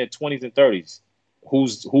kids in their 20s and 30s,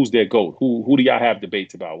 who's their GOAT? Who do y'all have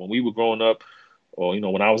debates about? When we were growing up, or,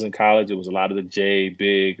 when I was in college, it was a lot of the J,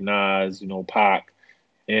 Big, Nas, Pac,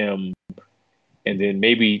 M. And then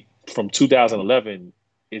maybe from 2011,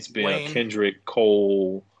 it's been Wayne. A Kendrick,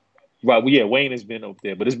 Cole. Right, well, yeah, Wayne has been up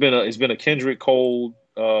there, but it's been a Kendrick, Cole,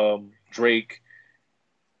 Drake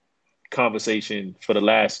conversation for the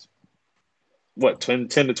last 10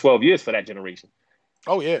 to 12 years for that generation.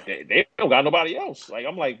 Oh yeah, they don't got nobody else. Like,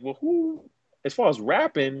 I'm like, well, who, as far as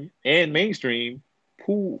rapping and mainstream,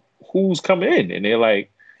 who's coming in? And they're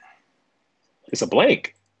like, it's a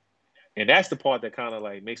blank. And that's the part that kind of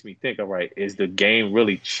like makes me think, all right, is the game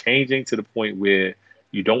really changing to the point where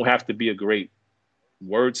you don't have to be a great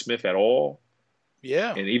wordsmith at all?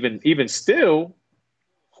 Yeah. And even still,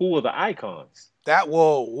 who are the icons?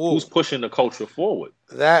 Who's pushing the culture forward?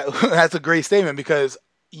 That's a great statement, because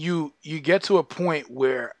you get to a point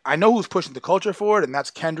where I know who's pushing the culture forward, and that's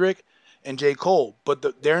Kendrick and J. Cole,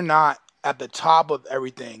 but they're not at the top of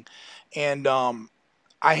everything. And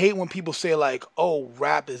I hate when people say like, oh,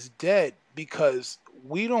 rap is dead, because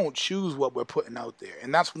we don't choose what we're putting out there.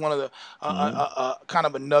 And that's one of the kind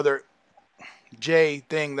of another J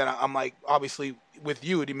thing that I'm like, obviously with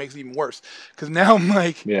you, it makes it even worse, because now I'm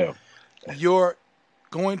like, yeah, you're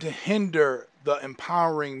going to hinder the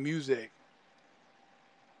empowering music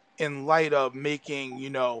in light of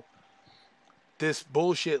making, this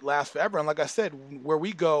bullshit last forever. And like I said, where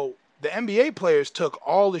we go, the NBA players took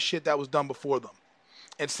all the shit that was done before them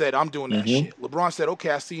and said, I'm doing that shit. LeBron said, okay,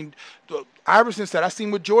 Iverson said, I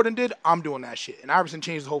seen what Jordan did, I'm doing that shit. And Iverson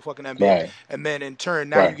changed the whole fucking NBA. Right. And then in turn,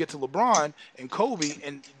 now you get to LeBron and Kobe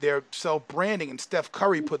and their self-branding, and Steph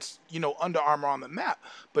Curry puts, Under Armour on the map.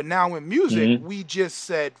 But now in music, we just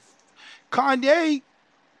said, Kanye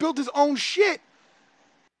built his own shit.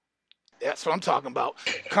 That's what I'm talking about.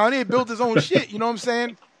 Kanye built his own shit, you know what I'm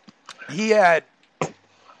saying? He had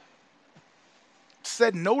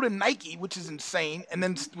said no to Nike, which is insane, and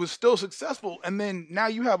then was still successful. And then now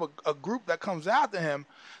you have a group that comes after him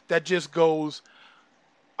that just goes,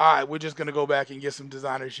 all right, we're just going to go back and get some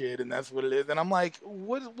designer shit, and that's what it is. And I'm like,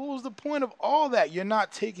 what was the point of all that? You're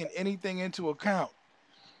not taking anything into account.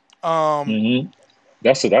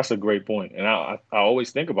 That's a great point. And I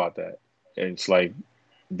always think about that. It's like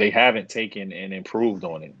they haven't taken and improved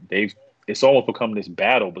on it. It's almost become this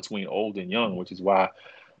battle between old and young, which is why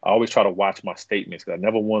I always try to watch my statements, because I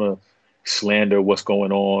never want to slander what's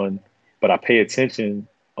going on, but I pay attention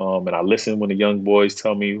and I listen when the young boys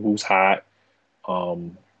tell me who's hot.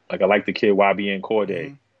 Like, I like the kid YBN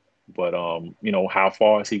Corday, but how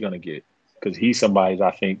far is he gonna get? Because he's somebody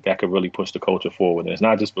I think that could really push the culture forward. And it's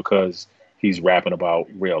not just because he's rapping about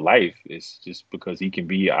real life; it's just because he can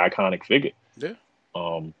be an iconic figure. Yeah.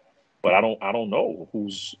 But I don't know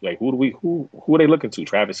who's like, who are they looking to?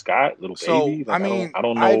 Travis Scott, Little Baby? Like, I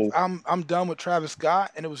don't know. I'm done with Travis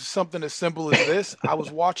Scott, and it was something as simple as this. I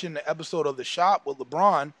was watching the episode of The Shop with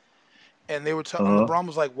LeBron, and they were telling LeBron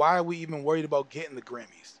was like, why are we even worried about getting the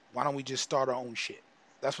Grammys? Why don't we just start our own shit?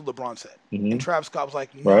 That's what LeBron said. And Travis Scott was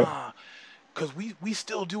like, nah, because we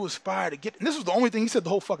still do aspire to get. And this was the only thing he said the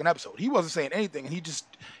whole fucking episode. He wasn't saying anything, and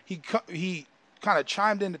he kind of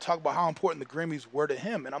chimed in to talk about how important the Grammys were to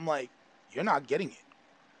him. And I'm like, you're not getting it.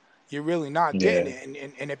 You're really not getting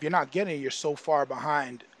it. And if you're not getting it, you're so far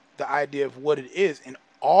behind the idea of what it is. And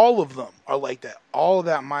all of them are like that. All of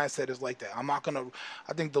that mindset is like that.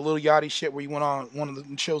 I think the Lil Yachty shit where he went on one of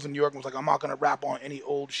the shows in New York and was like, I'm not going to rap on any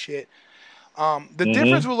old shit. The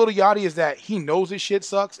difference with Lil Yachty is that he knows his shit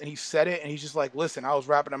sucks and he said it and he's just like, listen, I was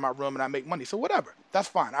rapping in my room and I make money. So whatever. That's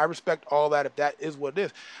fine. I respect all that if that is what it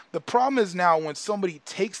is. The problem is now when somebody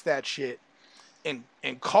takes that shit and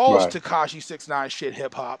calls Tekashi 6ix9ine shit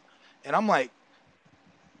hip hop, and I'm like,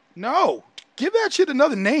 no, give that shit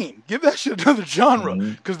another name. Give that shit another genre,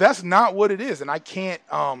 because that's not what it is, and I can't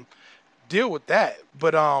deal with that.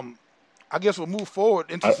 But I guess we'll move forward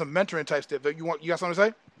into some mentoring type stuff. You got something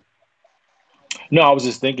to say? No, I was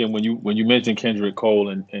just thinking when you mentioned Kendrick Cole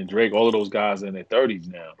and Drake, all of those guys are in their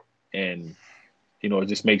 30s now, and it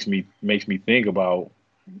just makes me think about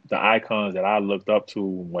the icons that I looked up to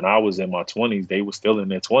when I was in my 20s. They were still in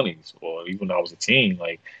their 20s, or even when I was a teen.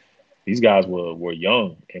 Like, these guys were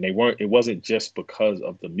young, and it wasn't just because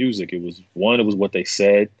of the music. It was what they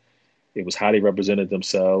said. It was how they represented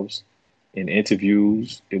themselves in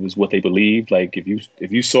interviews. It was what they believed. Like, if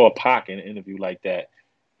you saw Pac in an interview like that,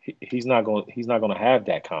 he's not going to have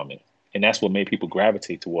that comment. And that's what made people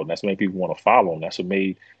gravitate toward him. That's what made people want to follow him. That's what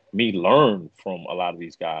made me learn from a lot of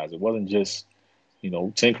these guys. It wasn't just,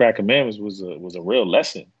 10 Crack Commandments was a real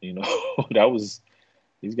lesson. That was,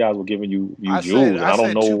 these guys were giving you jewels. I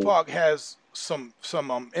don't know. Tupac has some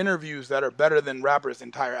interviews that are better than rappers'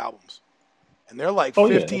 entire albums, and they're like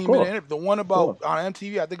 15-minute interviews. The one about on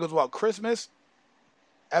MTV, I think it was about Christmas.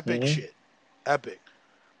 Epic shit, epic.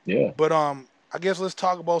 Yeah. But I guess let's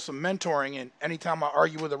talk about some mentoring. And anytime I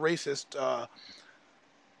argue with a racist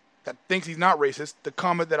that thinks he's not racist, the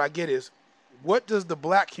comment that I get is, what does the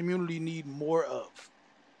black community need more of?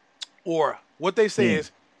 Or what they say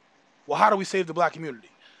is, well, how do we save the black community?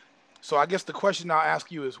 So I guess the question I'll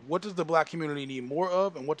ask you is, what does the black community need more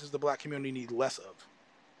of, and what does the black community need less of?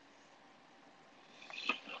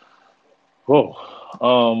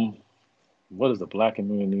 Whoa. What does the black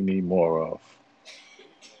community need more of?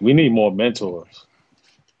 We need more mentors.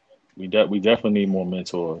 We definitely need more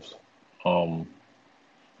mentors.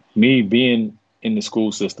 Me being in the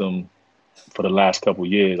school system for the last couple of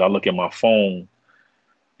years, I look at my phone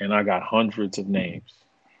and I got hundreds of names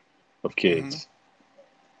of kids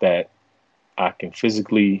that I can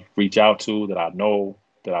physically reach out to, that I know,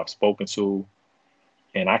 that I've spoken to,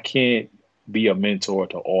 and I can't be a mentor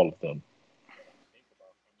to all of them.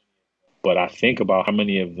 But I think about how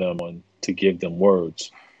many of them want to give them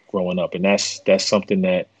words growing up, and that's something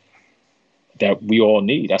that we all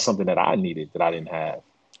need. That's something that I needed that I didn't have,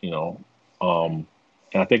 and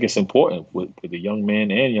I think it's important with the young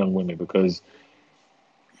men and young women, because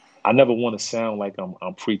I never want to sound like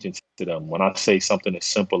I'm preaching to them when I say something as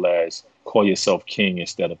simple as call yourself king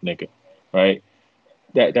instead of nigga, right?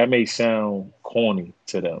 That may sound corny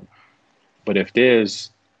to them, but if there's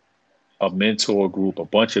a mentor group, a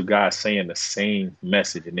bunch of guys saying the same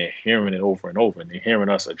message, and they're hearing it over and over, and they're hearing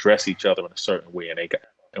us address each other in a certain way,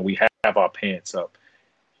 and we have our pants up,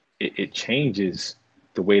 it changes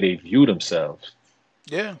the way they view themselves.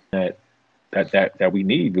 Yeah, that we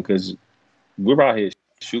need, because we're out here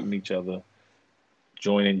shooting each other,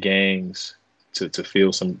 joining gangs to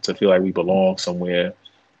feel like we belong somewhere.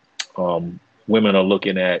 Women are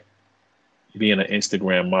looking at being an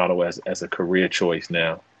Instagram model as a career choice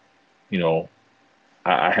now.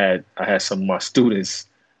 I had some of my students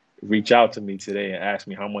reach out to me today and ask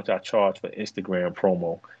me how much I charge for Instagram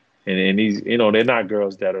promo. And these, they're not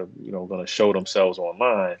girls that are, going to show themselves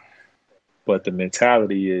online, but the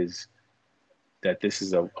mentality is that this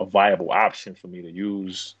is a viable option for me to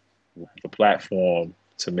use the platform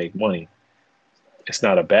to make money. It's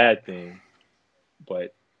not a bad thing,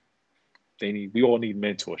 but we all need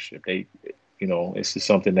mentorship. It's just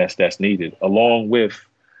something that's needed, along with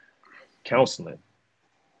counseling.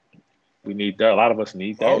 We need that. A lot of us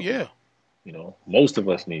need therapy. Oh yeah. Most of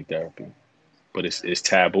us need therapy, but it's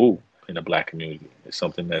taboo in the black community. It's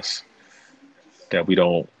something that we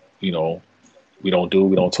don't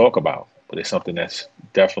talk about, but it's something that's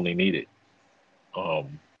definitely needed. I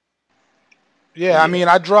mean,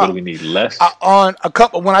 I dropped. What do we need less? On a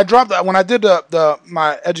couple when I did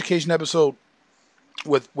my education episode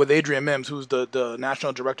with Adrian Mims, who's the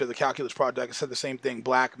national director of the Calculus Project. I said the same thing.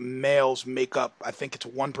 Black males make up, I think it's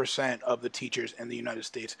 1% of the teachers in the United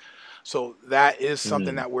States. So that is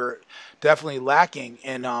something that we're definitely lacking.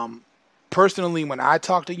 And personally, when I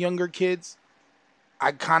talk to younger kids,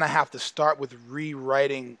 I kind of have to start with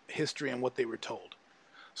rewriting history and what they were told.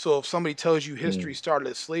 So if somebody tells you history started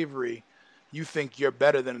as slavery, you think you're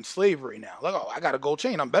better than slavery now. Like, oh, I got a gold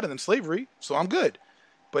chain. I'm better than slavery, so I'm good.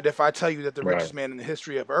 But if I tell you that the richest man in the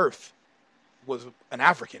history of Earth was an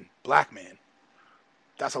African black man,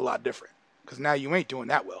 that's a lot different. Because now you ain't doing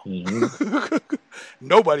that well.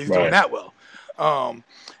 Nobody's doing that well.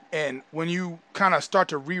 And when you kind of start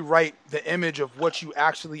to rewrite the image of what you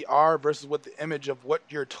actually are versus what the image of what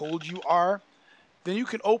you're told you are, then you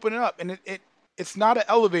can open it up. And it's not an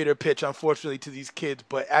elevator pitch, unfortunately, to these kids.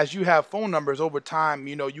 But as you have phone numbers over time,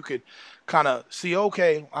 you could kind of see,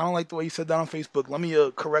 okay, I don't like the way you said that on Facebook. Let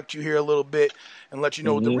me correct you here a little bit and let you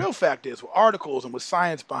know what the Mm-hmm. real fact is, with articles and with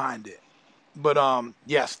science behind it. But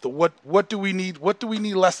yes, the what do we need? What do we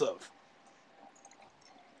need less of?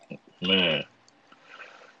 Man,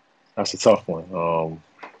 that's a tough one.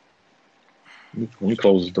 Let me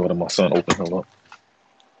close the door to my son open. Hold up.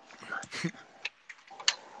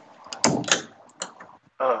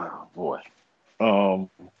 Oh boy. Um,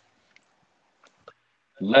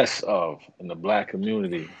 Less of in the black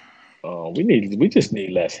community. We just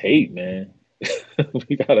need less hate, man.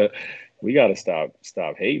 we gotta we gotta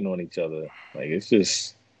stop hating on each other. Like it's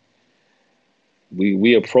just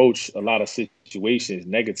we approach a lot of situations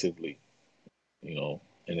negatively, you know,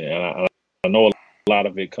 and I know a lot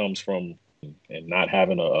of it comes from and not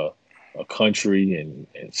having a country and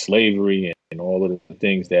slavery and all of the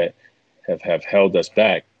things that have held us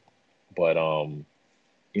back. But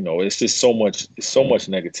it's just so much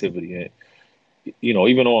negativity.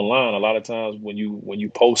 Even online, a lot of times when you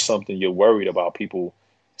post something, you're worried about people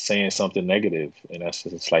saying something negative, and that's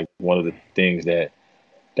just like one of the things that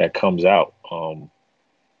comes out.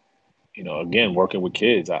 Again, working with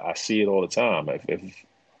kids, I see it all the time.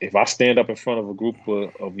 If I stand up in front of a group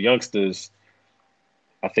of youngsters,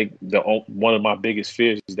 I think one of my biggest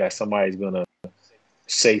fears is that somebody's gonna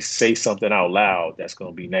say something out loud that's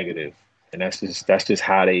gonna be negative, and that's just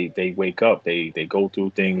how they wake up. They go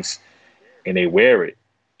through things and they wear it.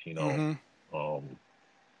 You know, Mm-hmm. um,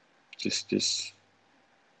 just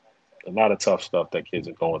a lot of tough stuff that kids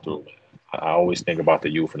are going through. Man. I always think about the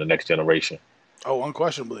youth and the next generation. Oh,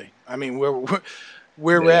 unquestionably. I mean, where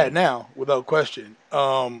we're Yeah. at now, without question.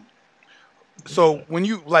 So when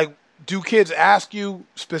you like, do kids ask you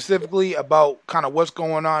specifically about kind of what's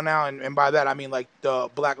going on now, and by that I mean like the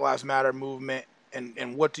Black Lives Matter movement,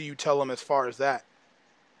 and what do you tell them as far as that?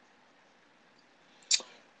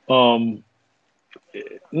 Um.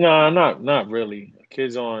 No, not really.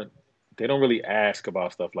 Kids aren't. They don't really ask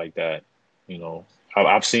about stuff like that. You know,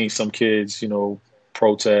 I've seen some kids,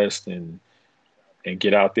 protest and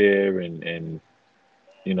get out there and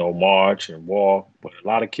march and walk, but a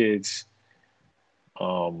lot of kids,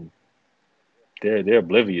 um, they're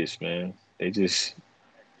oblivious, man. They just.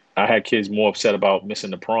 I had kids more upset about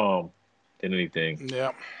missing the prom than anything.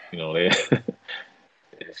 Yeah, They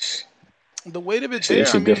it's the weight of it there.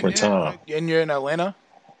 it's I a mean, different yeah, time. and you're in Atlanta,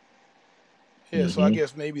 yeah. So I Hmm.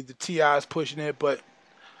 guess maybe the Ti is pushing it, but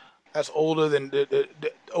that's older than the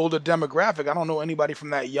older demographic. I don't know anybody from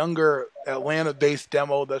that younger Atlanta-based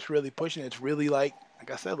demo that's really pushing it. It's really like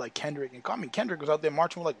I said, like Kendrick and I mean Kendrick was out there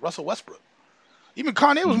marching with like Russell Westbrook. Even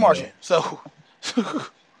Kanye was Yeah. marching. So,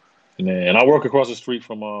 Man, and I work across the street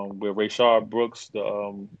from where Rayshard Brooks,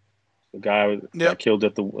 the guy yep. got killed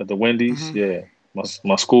at the Wendy's. Hmm. Yeah,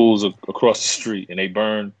 my school's across the street, and they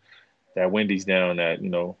burned that Wendy's down that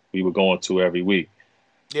we were going to every week.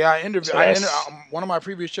 Yeah, I interviewed. So that's One of my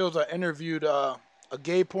previous shows. I interviewed a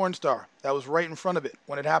gay porn star that was right in front of it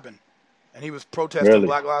when it happened, and he was protesting really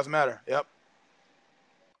Black Lives Matter. Yep.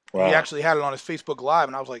 And he wow. actually had it on his Facebook Live,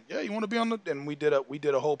 and I was like, "Yeah, you want to be on the?" And we did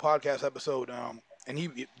a whole podcast episode. And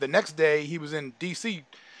the next day he was in D.C.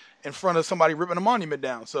 in front of somebody ripping a monument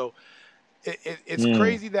down. So it's Mm,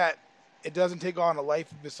 crazy that it doesn't take on a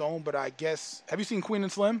life of its own. But I guess, have you seen Queen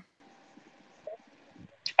and Slim?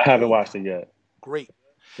 I haven't Ooh, watched it yet. great.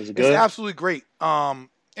 Is it It's good? absolutely great.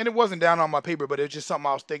 And it wasn't down on my paper, but it's just something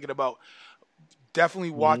I was thinking about.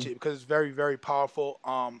 Definitely watch Hmm. it because it's very, very powerful.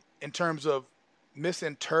 In terms of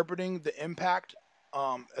misinterpreting the impact,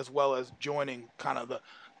 as well as joining kind of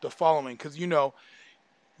the following, because you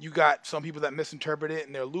got some people that misinterpret it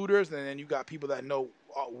and they're looters, and then you got people that know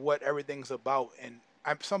what everything's about. And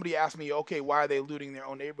somebody asked me, okay, why are they looting their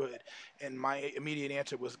own neighborhood? And my immediate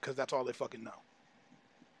answer was because that's all they fucking know.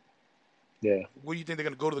 Yeah. What do you think they're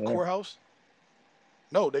gonna go to the Yeah. courthouse?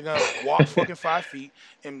 No, they're gonna walk fucking 5 feet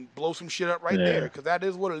and blow some shit up right there Yeah. because that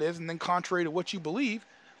is what it is. And then, contrary to what you believe,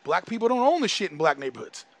 black people don't own the shit in black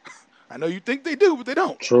neighborhoods. I know you think they do, but they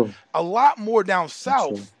don't. True. A lot more down True.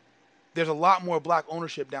 south. There's a lot more black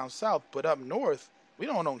ownership down south, but up north, we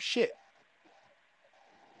don't own shit.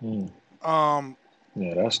 Mm. Um,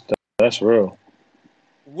 Yeah. That's real.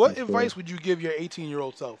 what That's real. advice would you give your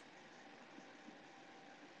 18-year-old self?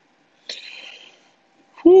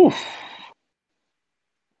 Whew,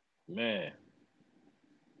 man.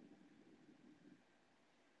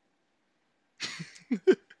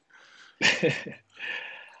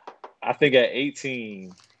 I think at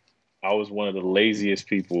 18. I was one of the laziest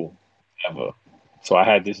people ever. So I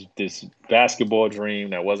had this basketball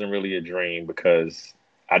dream that wasn't really a dream because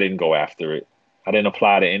I didn't go after it. I didn't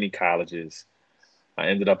apply to any colleges. I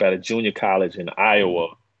ended up at a junior college in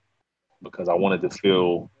Iowa because I wanted to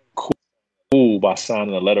feel cool by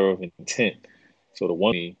signing a letter of intent. So the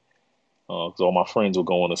one because all my friends were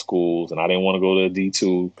going to schools, and I didn't want to go to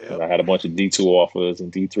D2 because Yep. I had a bunch of D2 offers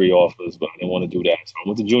and D3 offers, but I didn't want to do that. So I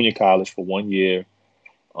went to junior college for 1 year.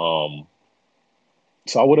 Um,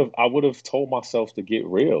 so I would have told myself to get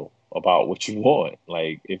real about what you want.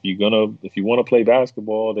 Like if you want to play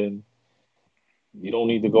basketball, then you don't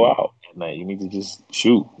need to go out at night. You need to just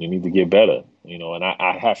shoot. You need to get better. And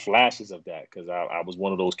I have flashes of that because I was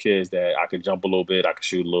one of those kids that I could jump a little bit, I could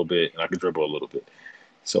shoot a little bit, and I could dribble a little bit.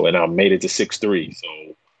 So, and I made it to 6'3".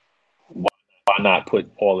 So why not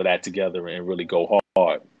put all of that together and really go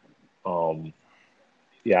hard? Um,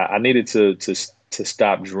 yeah, I needed to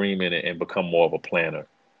stop dreaming and become more of a planner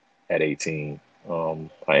at 18.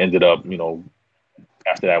 I ended up,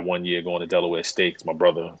 after that 1 year going to Delaware State, 'cause my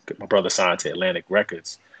brother signed to Atlantic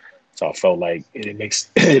Records. So I felt like it didn't make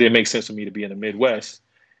it didn't make sense for me to be in the Midwest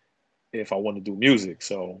if I wanted to do music.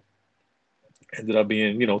 So ended up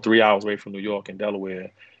being, 3 hours away from New York and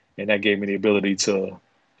Delaware, and that gave me the ability to,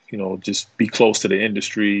 just be close to the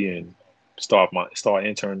industry and start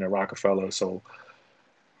interning at Rockefeller. So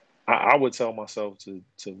I would tell myself to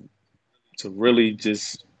really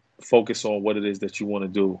just focus on what it is that you want to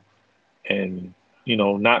do, and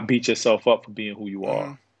not beat yourself up for being who you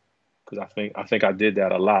Mm-hmm. are. Because I think I did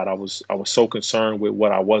that a lot. I was so concerned with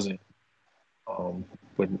what I wasn't,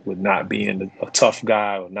 with not being a tough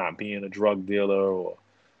guy or not being a drug dealer or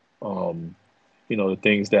um, the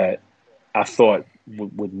things that I thought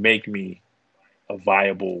would make me a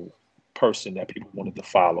viable person that people wanted to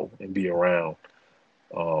follow and be around.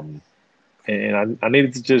 Um, and I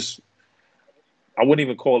needed to I wouldn't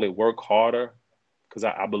even call it work harder because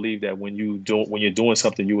I believe that when you're doing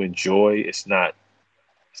something you enjoy, it's not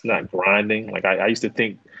grinding. Like I used to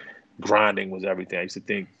think grinding was everything. I used to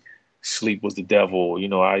think sleep was the devil. In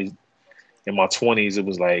my 20s it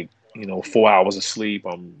was like 4 hours of sleep.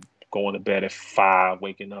 I'm going to bed at 5,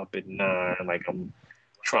 waking up at 9. Like I'm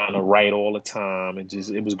trying to write all the time, and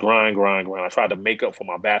just it was grind, grind, grind. I tried to make up for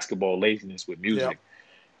my basketball laziness with Yep. music,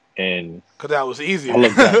 and Because that was I easier.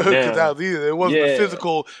 look back Because now. that was easier. It wasn't the Yeah,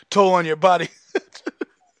 physical toll on your body.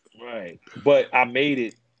 right. But I made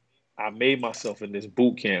it. I made myself in this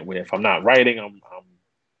boot camp where if I'm not writing, I'm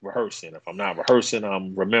rehearsing. If I'm not rehearsing,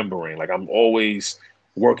 I'm remembering. Like I'm always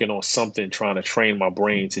working on something, trying to train my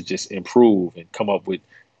brain to just improve and come up with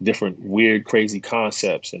different weird, crazy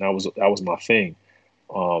concepts. And that was my thing.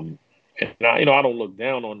 Um, and I don't look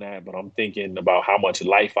down on that, but I'm thinking about how much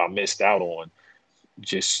life I missed out on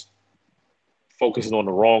just focusing on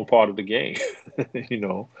the wrong part of the game. you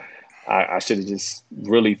know, I should have just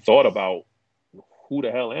really thought about who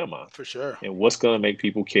the hell am I For sure. and what's gonna make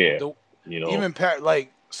people care. The You know. even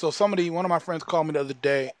so one of my friends called me the other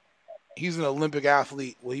day. He's an Olympic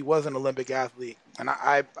athlete. Well, he was an Olympic athlete, and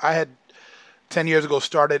I had 10 years ago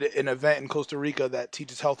started an event in Costa Rica that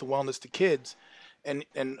teaches health and wellness to kids, and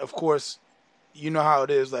of course, you know how it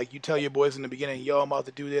is. Like you tell your boys in the beginning, "Yo, I'm about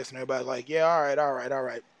to do this," and everybody's like, "Yeah, all right, all right, all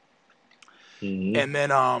right," Hmm. and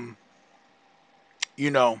then you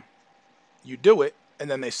know, you do it, and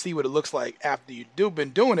then they see what it looks like after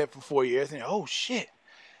been doing it for 4 years, and oh shit.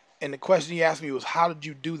 And the question he asked me was, "How did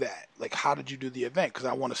you do that? Like, how did you do the event? Because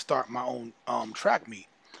I want to start my own track meet."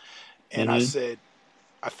 And I Hmm. said,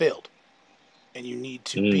 "I failed, and you need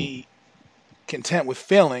to Hmm. be content with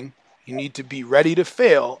failing. You need to be ready to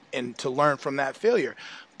fail and to learn from that failure.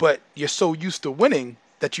 But you're so used to winning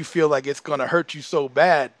that you feel like it's going to hurt you so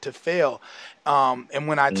bad to fail." And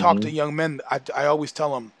when I talk to Hmm. young men, I always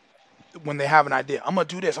tell them when they have an idea, "I'm going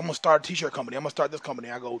to do this. I'm going to start a t-shirt company. I'm going to start this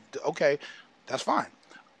company." I go, "Okay, that's fine.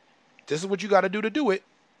 This is what you got to do it.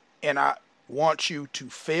 And I want you to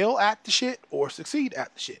fail at the shit or succeed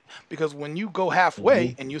at the shit. Because when you go halfway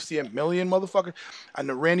Hmm. and you see a million motherfuckers, I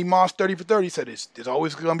know Randy Moss 30 for 30 said there's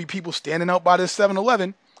always going to be people standing out by this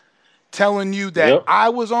 7-Eleven telling you that Yep. I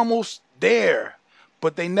was almost there,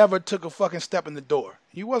 but they never took a fucking step in the door.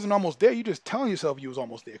 You wasn't almost there. You just telling yourself you was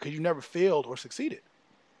almost there because you never failed or succeeded."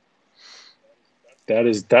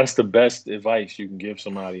 That's the best advice you can give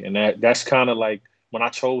somebody, and that's kind of like when I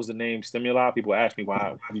chose the name Stimuli. People ask me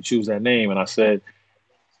why did you choose that name, and I said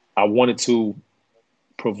I wanted to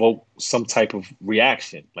provoke some type of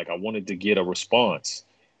reaction. Like I wanted to get a response.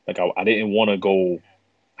 Like I didn't want to go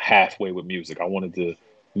halfway with music. I wanted to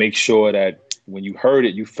make sure that when you heard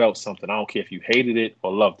it, you felt something. I don't care if you hated it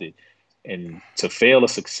or loved it. And to fail or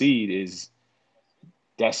succeed is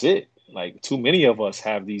that's it. like too many of us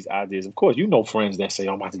have these ideas. Of course, friends that say,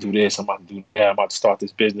 I'm about to do this, I'm about to do that, I'm about to start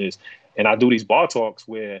this business. And I do these bar talks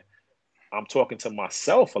where I'm talking to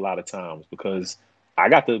myself a lot of times because I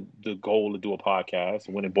got the goal to do a podcast.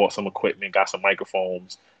 Went and bought some equipment, got some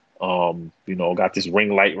microphones, got this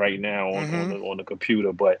ring light right now on the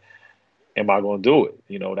computer. But am I going to do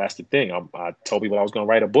it? That's the thing. I told people I was going to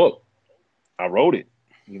write a book. I wrote it.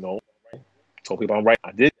 Told people I'm writing.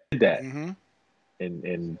 I did that. Mm-hmm.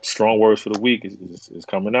 And Strong Words for the Week is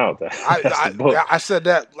coming out. That's the book. I said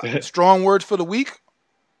that. Strong Words for the Week.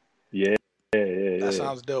 Yeah. That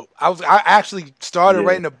sounds dope. I actually started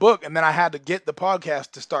writing a book, and then I had to get the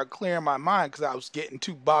podcast to start clearing my mind because I was getting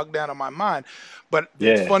too bogged down on my mind. But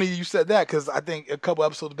it's funny you said that because I think a couple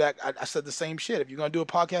episodes back I said the same shit. If you're gonna do a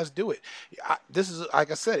podcast, do it. This is,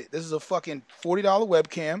 like I said, this is a fucking $40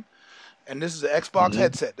 webcam, and this is an Xbox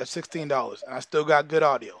headset that's $16, and I still got good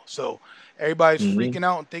audio. So everybody's freaking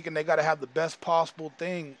out and thinking they got to have the best possible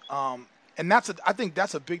thing. And I think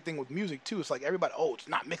that's a big thing with music too. It's like everybody, it's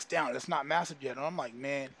not mixed down, it's not mastered yet. And I'm like,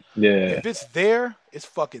 man, if it's there, it's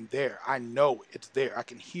fucking there. I know it's there. I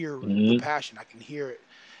can hear the passion. I can hear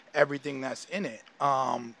everything that's in it.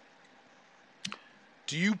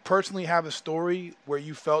 Do you personally have a story where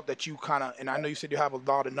you felt that you kind of, and I know you said you have a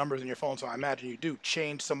lot of numbers in your phone, so I imagine you do,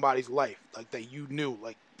 change somebody's life, like that you knew,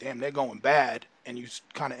 like, damn, they're going bad, and you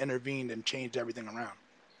kind of intervened and changed everything around?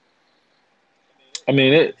 I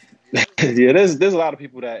mean, there's a lot of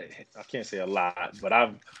people that, I can't say a lot,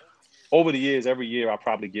 but over the years, every year I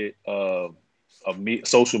probably get a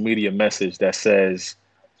social media message that says,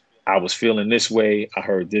 I was feeling this way, I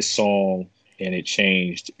heard this song, and it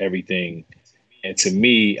changed everything. And to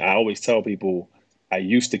me, I always tell people, I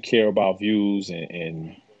used to care about views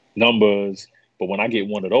and numbers, but when I get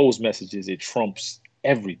one of those messages, it trumps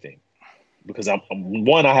everything. Because I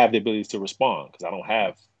have the ability to respond because I don't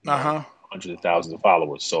have hundreds of thousands of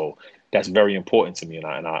followers. So that's very important to me, and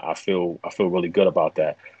I feel really good about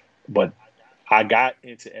that. But I got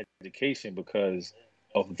into education because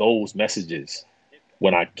of those messages.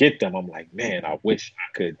 When I get them, I'm like, man, I wish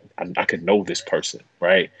I could know this person,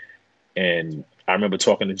 right? And I remember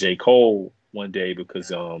talking to J. Cole one day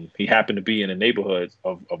because he happened to be in a neighborhood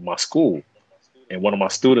of my school, and one of my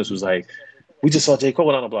students was like, "We just saw J.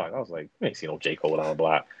 Cole down the block." I was like, "We ain't seen no J. Cole down the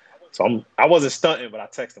block." So I wasn't stunting, but I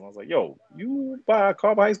texted him. I was like, "Yo, you buy a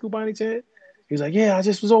car by high school by any chance?" He was like, "Yeah, I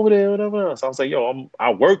just was over there, whatever." So I was like, "Yo,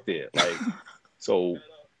 I work there." Like, so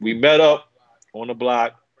we met up on the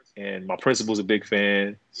block, and my principal's a big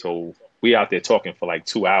fan. So we out there talking for like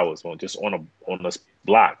 2 hours on this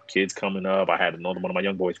block. Kids coming up. I had one of my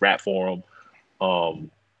young boys rap for him.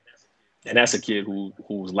 And that's a kid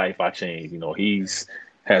whose life I changed.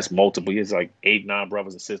 Has multiple. He has like 8, 9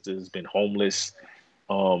 brothers and sisters. Been homeless.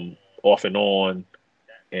 Off and on,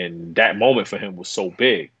 and that moment for him was so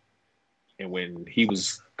big. And when he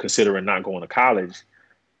was considering not going to college,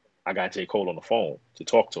 I got J. Cole on the phone to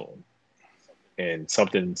talk to him. And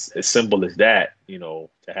something as simple as that, to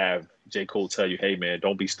have J. Cole tell you, "Hey man,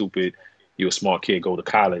 don't be stupid. You're a smart kid. Go to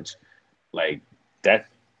college." Like that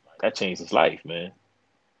changed his life, man.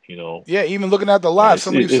 Yeah, even looking at the live,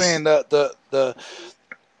 somebody was saying the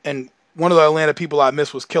and one of the Atlanta people I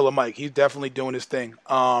missed was Killer Mike. He's definitely doing his thing.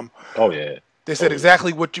 Oh yeah. They said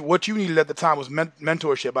exactly what you needed at the time was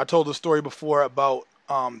mentorship. I told the story before about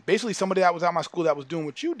basically somebody that was at my school that was doing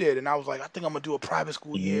what you did, and I was like, I think I'm gonna do a private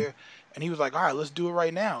school year, and he was like, all right, let's do it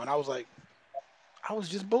right now, and I was like, I was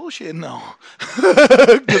just bullshitting though,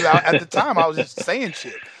 because at the time I was just saying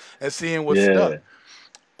shit and seeing what stuck.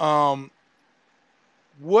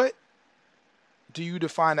 What do you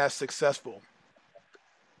define as successful?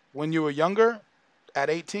 When you were younger, at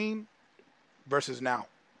 18, versus now?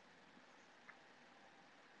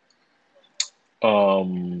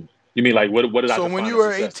 You mean like what did I? So when you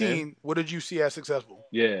were 18, what did you see as successful?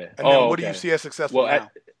 Yeah. And then what do you see as successful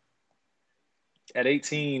now? At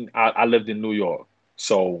 18, I lived in New York.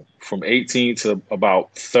 So from 18 to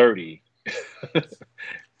about 30,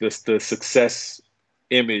 the success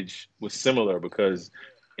image was similar because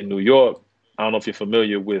in New York, I don't know if you're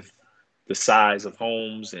familiar with the size of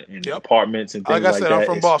homes and apartments and things like that. Like I said, I'm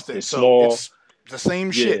from Boston, it's so small. It's the same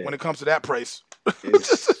shit when it comes to that price.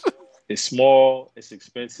 It's small. It's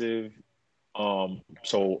expensive.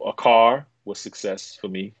 So a car was success for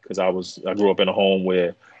me because I grew up in a home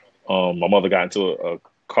where my mother got into a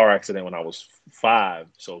car accident when I was 5,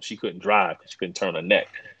 so she couldn't drive because she couldn't turn her neck.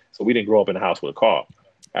 So we didn't grow up in a house with a car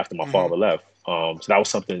after my father left. So that was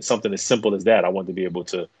something as simple as that. I wanted to be able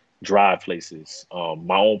to drive places,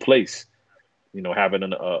 my own place. Having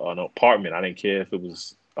an apartment. I didn't care if it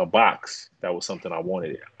was a box. That was something I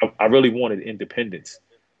wanted. I really wanted independence.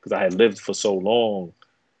 because I had lived for so long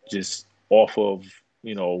just off of,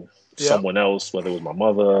 Yep. someone else, whether it was my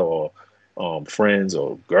mother or friends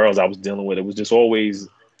or girls I was dealing with. It was just always,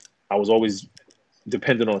 I was always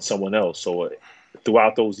dependent on someone else. So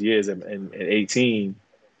throughout those years, at 18,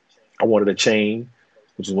 I wanted a chain,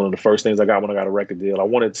 which is one of the first things I got when I got a record deal. I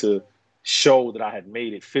wanted to show that I had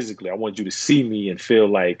made it physically. I wanted you to see me and feel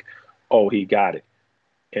like, oh, he got it.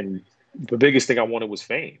 And the biggest thing I wanted was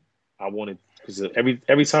fame. I wanted, because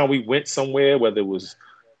every time we went somewhere, whether it was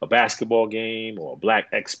a basketball game or a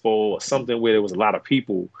Black Expo or something where there was a lot of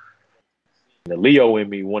people, the Leo in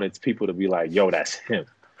me wanted people to be like, yo, that's him.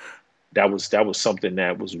 That was something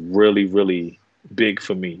that was really, really big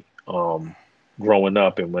for me growing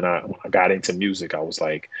up. And when I got into music, I was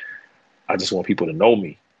like, I just want people to know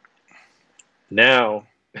me. Now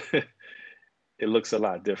it looks a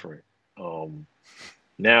lot different.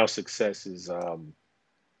 Now success is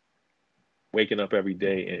waking up every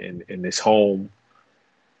day in this home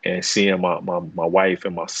and seeing my wife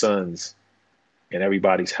and my sons and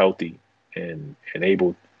everybody's healthy and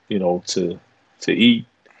able, to eat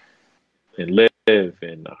and live.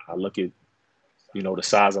 And I look at, the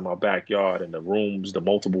size of my backyard and the rooms, the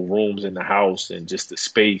multiple rooms in the house and just the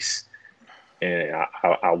space. And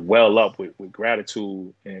I well up with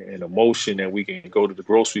gratitude and emotion that we can go to the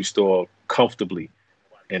grocery store comfortably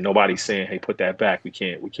and nobody's saying, hey, put that back. We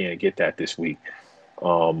can't get that this week.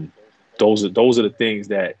 Those are the things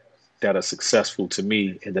that are successful to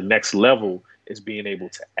me. And the next level is being able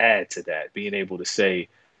to add to that, being able to say,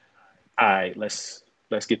 all right, let's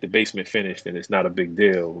get the basement finished and it's not a big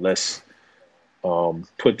deal. Let's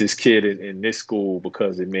put this kid in this school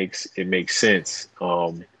because it makes sense.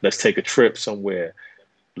 Let's take a trip somewhere.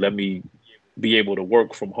 Let me be able to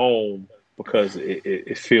work from home because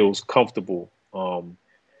it feels comfortable.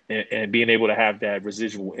 And being able to have that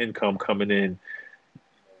residual income coming in,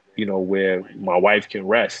 where my wife can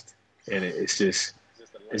rest. And it's just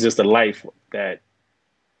a life that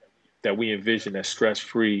we envision that's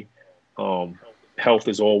stress-free. Health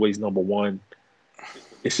is always number one.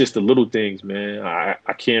 It's just the little things, man.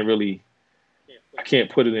 I can't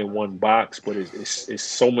put it in one box, but it's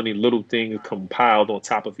so many little things compiled on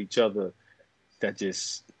top of each other that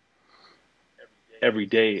just every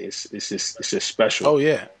day it's just special. Oh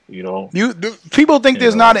yeah. People think And,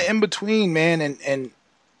 there's not an in between, man, and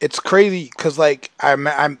it's crazy because like I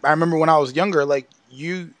remember when I was younger, like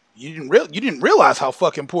you didn't realize how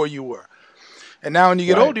fucking poor you were, and now when you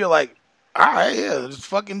get Right. older, you're like, all right, yeah, it's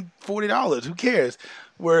fucking $40. Who cares?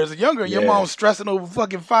 Whereas younger, your Yeah. mom's stressing over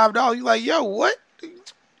fucking $5. You're like, yo, what?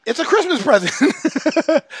 It's a Christmas present.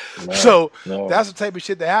 So No. that's the type of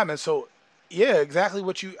shit that happens. So yeah, exactly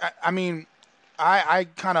what you. I mean, I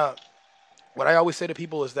kind of. What I always say to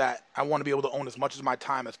people is that I want to be able to own as much of my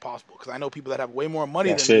time as possible because I know people that have way more money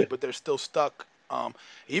That's than me, it. but they're still stuck.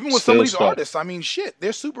 Even with Still some of these stuck. artists, I mean, shit,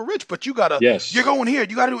 they're super rich, but you gotta, Yes. you're going here,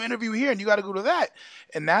 you gotta do an interview here, and you gotta go to that,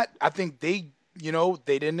 and that I think they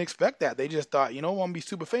didn't expect that. They just thought, I'm gonna be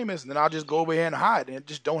super famous, and then I'll just go over here and hide, and it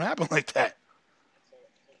just don't happen like that.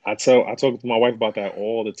 I talk to my wife about that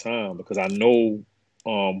all the time because I know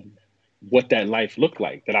what that life looked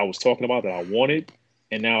like that I was talking about that I wanted,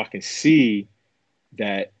 and now I can see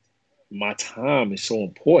that my time is so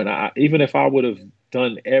important. Even if I would have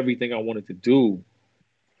done everything I wanted to do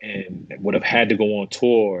and would have had to go on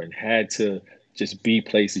tour and had to just be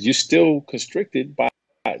places, you're still constricted by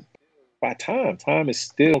time. Time is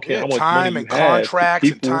still, I don't care Yeah, how much money time you and have. contracts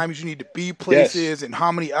and People, times you need to be yes, places and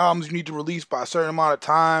how many albums you need to release by a certain amount of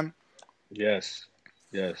time. yes,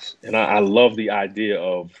 yes. And I love the idea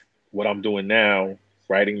of what I'm doing now,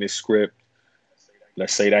 writing this script.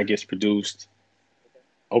 Let's say that gets produced.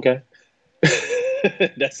 Okay.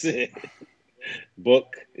 That's it.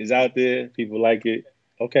 Book is out there. People like it.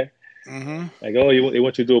 Okay. Mm-hmm. Like, oh, they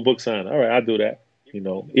want you to do a book sign. All right, I'll do that.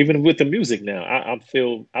 Even with the music now, I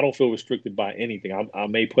don't feel restricted by anything. I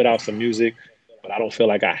may put out some music, but I don't feel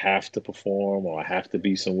like I have to perform or I have to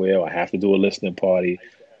be somewhere or I have to do a listening party.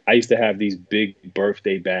 I used to have these big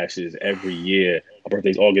birthday bashes every year. My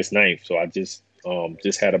birthday's August 9th, so I just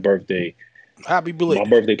had a birthday. Happy My belated.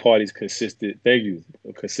 birthday parties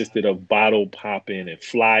consisted of bottle popping and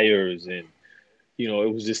flyers and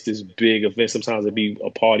it was just this big event. Sometimes it'd be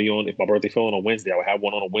a party if my birthday fell on a Wednesday, I would have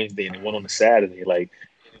one on a Wednesday and then one on a Saturday.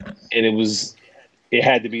 And it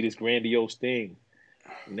had to be this grandiose thing.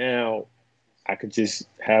 Now I could just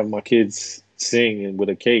have my kids sing and with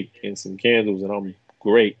a cake and some candles and I'm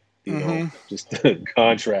great, just to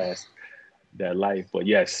contrast that life. But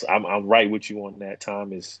yes, I'm right with you on that.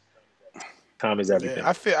 Time is Yeah, everything.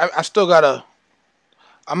 I still gotta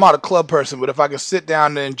I'm not a club person, but if I can sit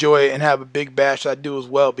down and enjoy it and have a big bash, I do as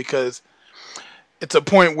well, because it's a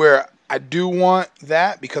point where I do want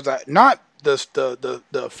that, because I not the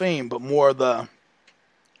fame, but more the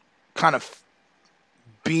kind of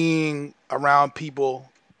being around people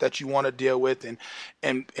that you want to deal with,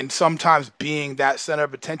 and sometimes being that center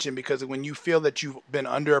of attention, because when you feel that you've been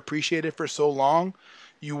underappreciated for so long,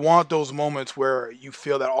 you want those moments where you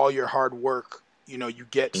feel that all your hard work, you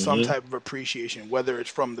get some type of appreciation, whether it's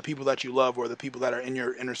from the people that you love or the people that are in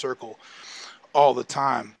your inner circle all the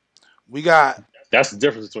time. We got That's the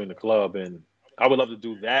difference between the club and I would love to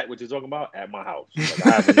do that, what you're talking about, at my house. Like I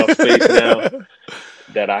have enough space now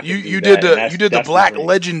that I can do that. And you did the that's the Black dream.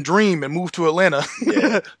 Legend dream and moved to Atlanta.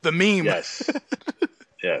 Yeah. The meme. Yes.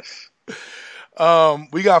 Yes.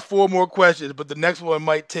 We got 4 more questions, but the next one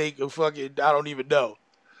might take a fucking, I don't even know.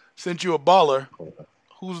 Since you a baller,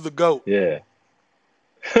 who's the GOAT? Yeah.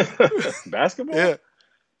 Basketball? Yeah.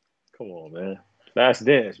 Come on, man. Last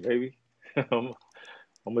dance, baby. I'm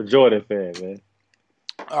a Jordan fan, man.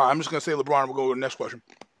 All right, I'm just gonna say LeBron. We'll go to the next question.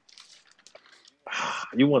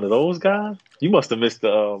 You one of those guys? You must have missed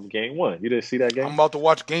the game 1. You didn't see that game? I'm about to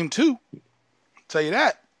watch game 2. Tell you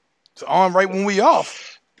that. It's on right when we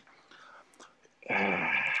off.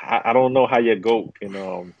 I don't know how your GOAT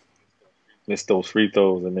can miss those free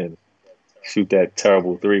throws and then shoot that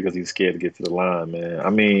terrible 3 because he's scared to get to the line, man.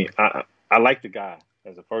 I mean, I like the guy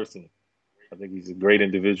as a person. I think he's a great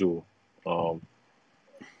individual.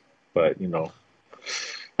 But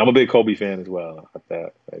I'm a big Kobe fan as well.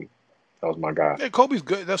 That was my guy. Yeah, Kobe's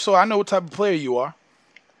good. That's so I know what type of player you are.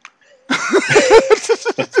 I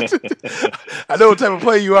know what type of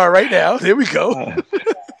player you are right now. Here we go. Man,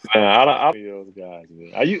 I those guys,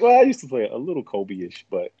 man. I used to play a little Kobe-ish,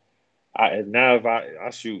 but now if I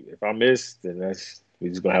shoot, if I miss, then we're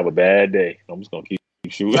just gonna have a bad day. I'm just gonna keep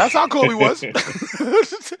shooting. That's how Kobe was.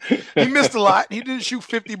 He missed a lot. He didn't shoot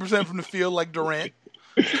 50% from the field like Durant.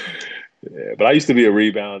 Yeah, but I used to be a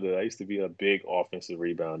rebounder. I used to be a big offensive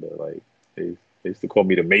rebounder. Like they used to call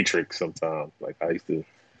me the Matrix sometimes. Like I used to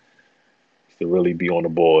really be on the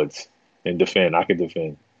boards and defend. I could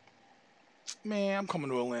defend. Man, I'm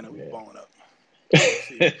coming to Atlanta. We're balling up.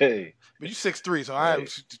 Hey. But you're 6'3", so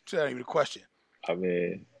that's not even a question. I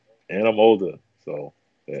mean, and I'm older, so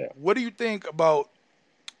yeah. What do you think about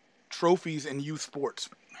trophies in youth sports?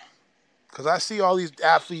 Because I see all these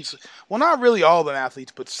athletes, well, not really all of them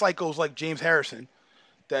athletes, but psychos like James Harrison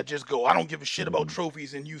that just go, I don't give a shit about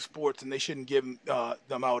trophies in youth sports, and they shouldn't give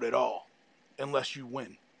them out at all unless you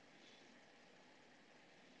win.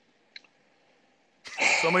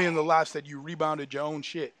 Somebody in the live said you rebounded your own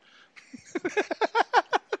shit.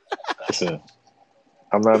 Listen,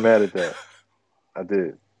 I'm not mad at that. I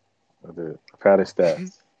did. I patted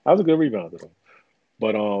stats. I was a good rebounder, though.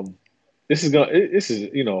 But this is I'm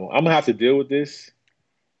gonna have to deal with this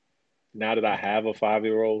now that I have a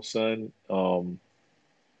 5-year-old son. I'm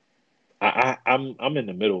in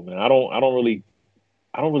the middle, man. I don't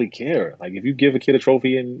really care. Like if you give a kid a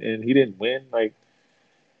trophy and he didn't win, like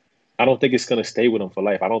I don't think it's gonna stay with him for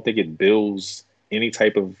life. I don't think it builds any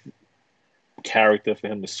type of character for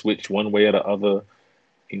him to switch one way or the other.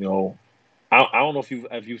 I don't know if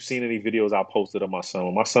you've seen any videos I posted of my son.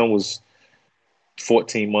 When my son was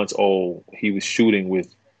 14 months old, he was shooting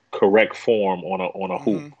with correct form on a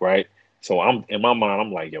hoop, right? So I'm in my mind,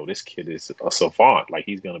 I'm like, yo, this kid is a savant. Like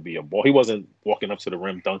he's gonna be a ball. He wasn't walking up to the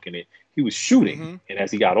rim dunking it. He was shooting. And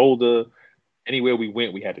as he got older, anywhere we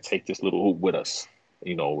went, we had to take this little hoop with us.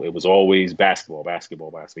 It was always basketball.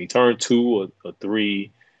 He turned 2 or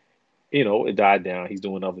 3. It died down. He's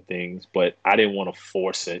doing other things, but I didn't want to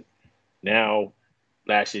force it. Now,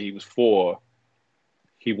 last year he was 4.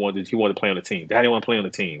 He wanted to play on the team. Daddy wanted to play on the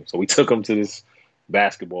team, so we took him to this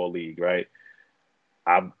basketball league. Right?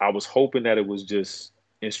 I was hoping that it was just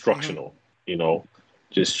instructional.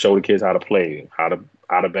 Just show the kids how to play, how to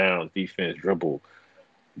out of bounds, defense, dribble.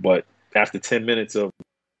 But after 10 minutes of,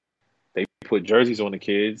 they put jerseys on the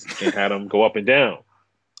kids and had them go up and down.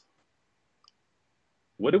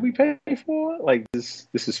 What did we pay for? Like this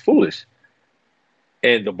is foolish.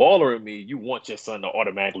 And the baller in me, you want your son to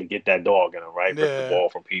automatically get that dog in him, right? Yeah. Rip the ball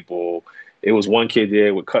from people. It was one kid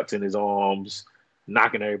there with cuts in his arms,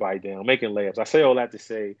 knocking everybody down, making layups. I say all that to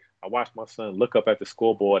say, I watched my son look up at the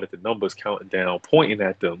scoreboard at the numbers counting down, pointing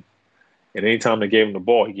at them. And anytime they gave him the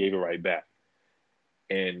ball, he gave it right back.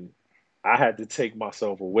 And I had to take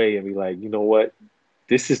myself away and be like, you know what?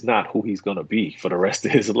 This is not who he's going to be for the rest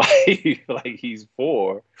of his life. Like he's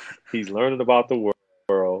 4. He's learning about the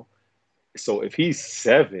world. So if he's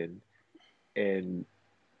 7 and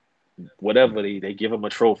whatever they give him a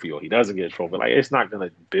trophy or he doesn't get a trophy, like it's not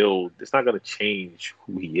gonna change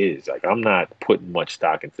who he is. Like I'm not putting much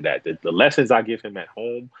stock into that. The lessons I give him at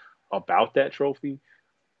home about that trophy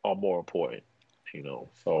are more important,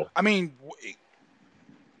 So I mean,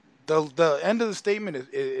 the end of the statement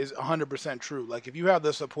is 100% true. Like if you have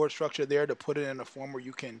the support structure there to put it in a form where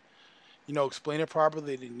you can, explain it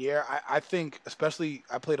properly, then yeah, I think, especially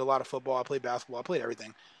I played a lot of football, I played basketball, I played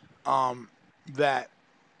everything. That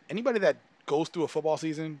anybody that goes through a football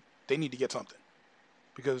season, they need to get something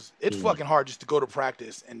because it's fucking hard just to go to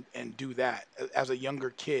practice and do that as a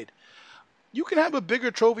younger kid. You can have a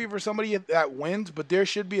bigger trophy for somebody that wins, but there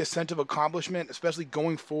should be a sense of accomplishment, especially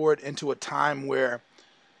going forward into a time where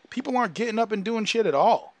people aren't getting up and doing shit at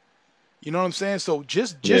all. You know what I'm saying? So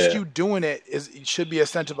just you doing it should be a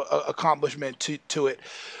sense of accomplishment to it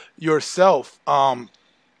yourself.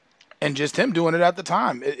 And just him doing it at the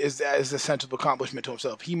time is a sense of accomplishment to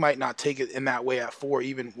himself. He might not take it in that way at 4,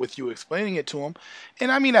 even with you explaining it to him.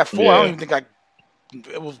 And I mean, at 4, I don't even think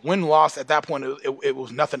it was win-loss at that point. It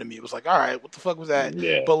was nothing to me. It was like, all right, what the fuck was that?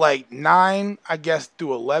 Yeah. But like 9, I guess,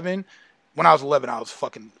 through 11, when I was 11, I was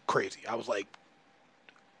fucking crazy. I was like,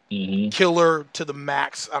 killer to the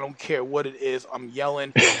max. I don't care what it is. I'm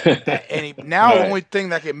yelling at any. Now the only thing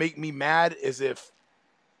that can make me mad is if,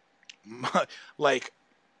 like,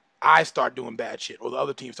 I start doing bad shit or the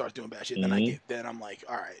other team starts doing bad shit. Then I'm like,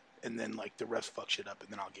 all right, and then like the refs fuck shit up, and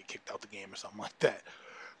then I'll get kicked out the game or something like that.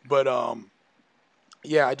 But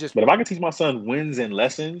yeah, But if I can teach my son wins and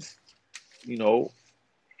lessons,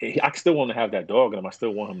 I still want to have that dog in him. I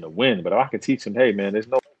still want him to win. But if I can teach him, hey man, there's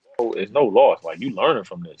no loss. Like you learning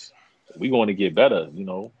from this. We going to get better.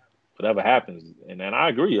 Whatever happens. And then I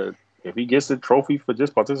agree. If he gets a trophy for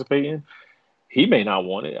just participating, he may not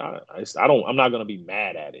want it. I'm not gonna be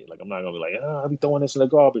mad at it. Like I'm not gonna be like, I'll be throwing this in the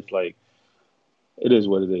garbage. Like it is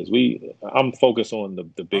what it is. I'm focused on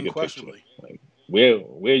the bigger picture. Like where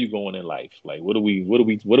are you going in life? Like what are we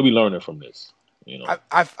learning from this?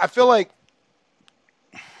 I feel like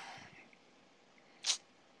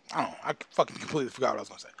I don't know. I fucking completely forgot what I was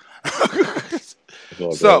gonna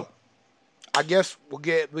say. So I guess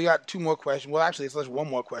we got 2 more questions. Well, actually, it's just 1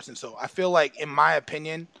 more question. So I feel like, in my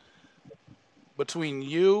opinion, between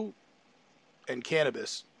you and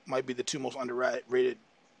Cannabis might be the 2 most underrated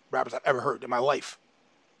rappers I've ever heard in my life.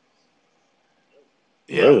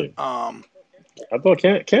 Yeah. Really? I thought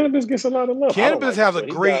Cannabis gets a lot of love. Cannabis has a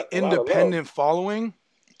great independent following.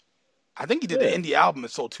 I think he did an indie album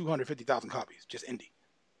that sold 250,000 copies, just indie.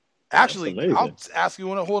 Actually, I'll ask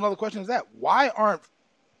you a whole other question is that why aren't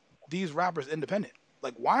these rappers independent?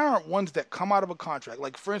 Like, why aren't ones that come out of a contract?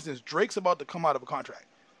 Like, for instance, Drake's about to come out of a contract.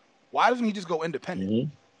 Why doesn't he just go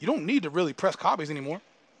independent? You don't need to really press copies anymore.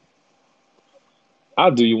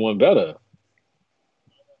 I'll do you one better.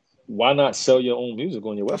 Why not sell your own music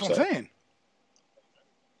on your website? That's what I'm saying.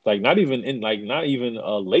 Like not even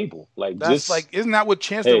a label. Like that's just like, isn't that what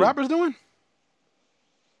Chance the Rapper's doing?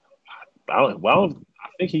 I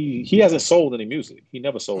think he hasn't sold any music. He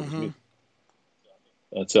never sold his music.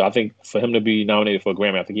 And so I think for him to be nominated for a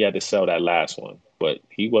Grammy, I think he had to sell that last one. But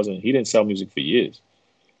he didn't sell music for years.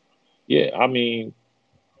 Yeah, I mean,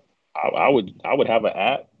 I would have an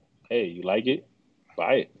app. Hey, you like it?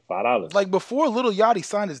 Buy it. $5. Like before Lil Yachty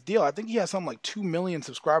signed his deal, I think he had something like 2 million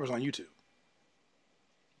subscribers on YouTube.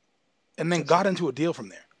 And then got into a deal from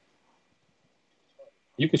there.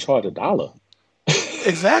 You could charge $1.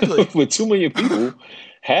 Exactly. With 2 million people,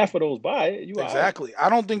 half of those buy it. Exactly. I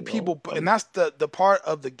don't think people, and that's the part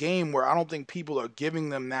of the game where I don't think people are giving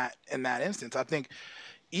them that in that instance. I think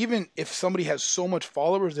even if somebody has so much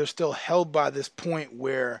followers, they're still held by this point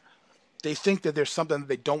where they think that there's something that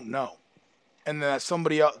they don't know. And that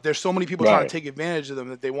somebody else, there's so many people trying to take advantage of them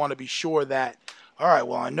that they want to be sure that, all right,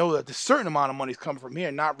 well, I know that a certain amount of money is coming from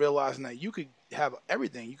here, not realizing that you could have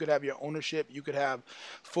everything. You could have your ownership. You could have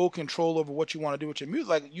full control over what you want to do with your music.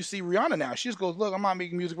 Like you see Rihanna now. She just goes, look, I'm not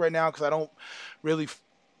making music right now because I don't really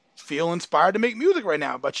feel inspired to make music right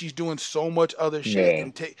now. But she's doing so much other shit.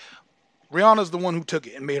 And Rihanna's the one who took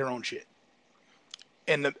it and made her own shit.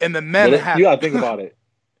 And the men have... You got to think about it.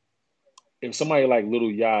 If somebody like Lil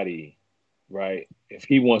Yachty, right, if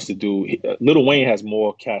he wants to do... Lil Wayne has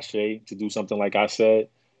more cachet to do something like I said.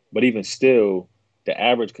 But even still... The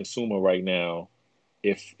average consumer right now,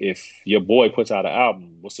 if your boy puts out an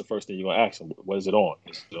album, what's the first thing you're gonna ask him? What is it on?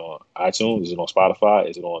 Is it on iTunes? Is it on Spotify?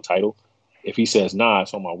 Is it on Tidal? If he says nah,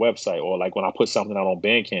 it's on my website, or like when I put something out on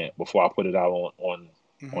Bandcamp before I put it out on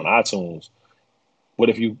iTunes,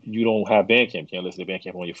 what if you don't have Bandcamp? You can't listen to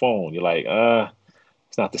Bandcamp on your phone. You're like,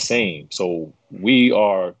 it's not the same. So we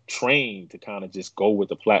are trained to kind of just go with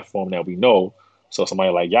the platform that we know. So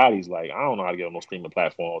somebody like Yachty's like, I don't know how to get on those streaming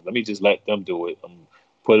platforms. Let me just let them do it.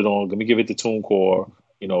 Put it on. Let me give it to TuneCore.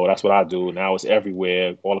 That's what I do. Now it's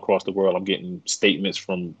everywhere, all across the world. I'm getting statements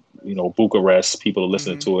from, Bucharest. People are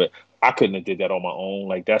listening to it. I couldn't have did that on my own.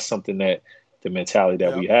 Like, that's something that the mentality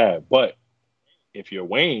that we have. But if you're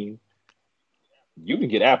Wayne, you can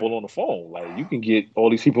get Apple on the phone. Like, you can get all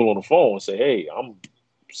these people on the phone and say, hey, I'm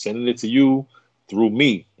sending it to you through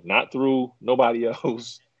me, not through nobody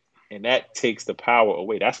else. And that takes the power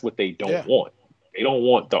away. That's what they don't want. They don't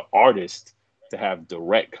want the artist to have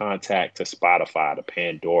direct contact to Spotify, to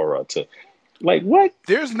Pandora, to like what?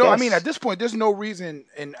 There's no, at this point, there's no reason.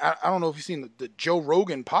 And I don't know if you've seen the Joe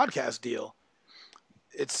Rogan podcast deal.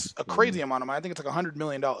 It's a crazy amount of money. I think it's like $100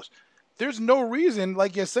 million. There's no reason,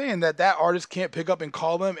 like you're saying, that artist can't pick up and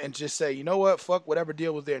call them and just say, you know what, fuck whatever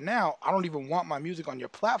deal was there now. I don't even want my music on your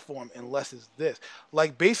platform unless it's this.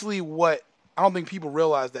 Like, basically I don't think people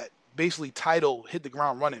realize that basically Tidal hit the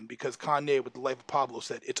ground running because Kanye with The Life of Pablo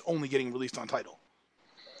said it's only getting released on Tidal.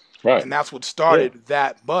 Right. And that's what started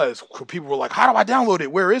that buzz. People were like, how do I download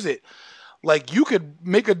it? Where is it? Like, you could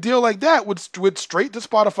make a deal like that with straight to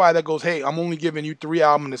Spotify that goes, hey, I'm only giving you 3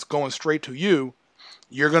 albums that's going straight to you.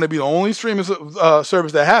 You're going to be the only streaming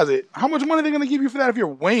service that has it. How much money are they going to give you for that if you're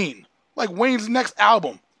Wayne? Like, Wayne's next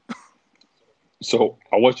album. So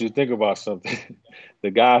I want you to think about something.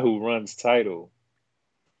 The guy who runs Tidal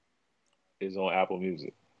is on Apple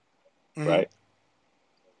Music, right?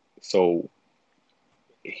 So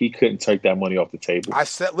he couldn't take that money off the table. I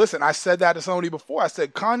said that to somebody before. I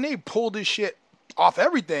said Kanye pulled his shit off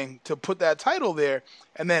everything to put that title there,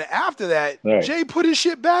 and then after that, Jay put his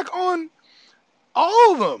shit back on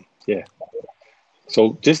all of them. Yeah.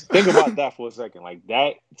 So just think about that for a second. Like,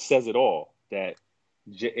 that says it all. That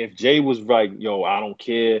if Jay was like, yo, I don't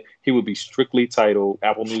care, he would be strictly Tidal,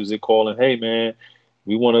 Apple Music calling, hey man,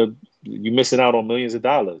 you missing out on millions of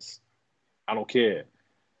dollars. I don't care.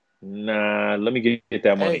 Nah, let me get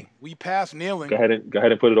that money. Hey, we passed kneeling. Go ahead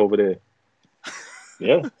and put it over there.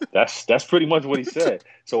 Yeah, that's pretty much what he said.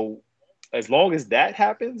 So as long as that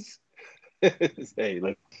happens, hey,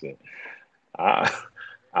 listen, I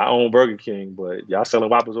own Burger King, but y'all selling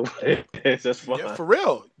Whoppers over there. That's fine. Yeah, for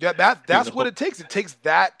real. Yeah, that's what it takes. It takes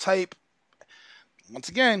that type. Once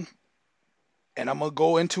again, and I'm gonna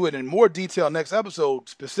go into it in more detail next episode,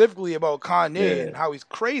 specifically about Kanye and how he's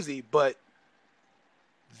crazy. But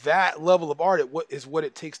that level of art is what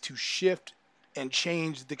it takes to shift and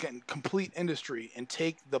change the complete industry and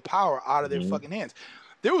take the power out of their fucking hands.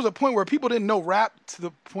 There was a point where people didn't know rap to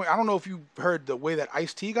the point. I don't know if you heard the way that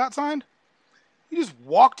Ice-T got signed. He just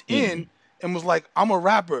walked in and was like, I'm a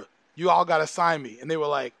rapper. You all got to sign me. And they were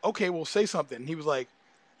like, okay, well, say something. And he was like,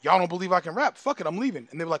 y'all don't believe I can rap? Fuck it, I'm leaving.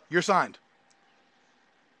 And they were like, you're signed.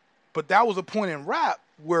 But that was a point in rap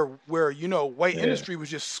where white industry was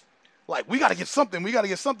just like, we got to get something.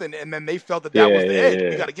 And then they felt that was the edge.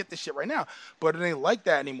 We got to get this shit right now. But it ain't like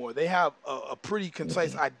that anymore. They have a pretty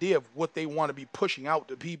concise idea of what they want to be pushing out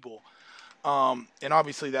to people. And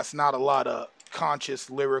obviously that's not a lot of conscious,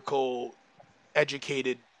 lyrical,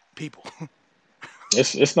 educated people.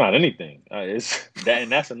 It's not anything. It's that,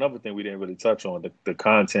 and that's another thing we didn't really touch on. The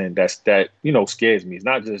content that scares me. It's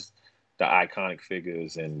not just the iconic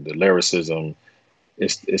figures and the lyricism.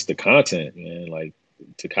 It's the content, man. Like,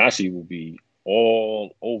 Tekashi will be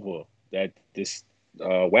all over that. This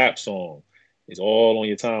WAP song is all on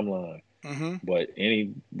your timeline. But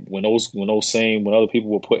when other people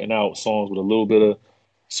were putting out songs with a little bit of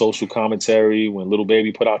social commentary, when Lil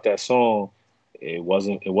Baby put out that song, it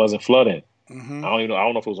wasn't flooding. I don't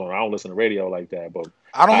know if it was on. I don't listen to radio like that, but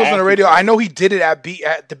I don't listen to radio. I know he did it at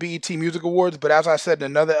the BET Music Awards, but as I said in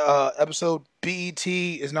another episode, BET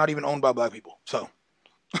is not even owned by black people. So,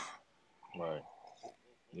 right,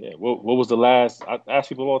 yeah. What was the last? I ask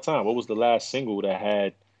people all the time. What was the last single that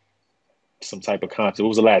had some type of content? What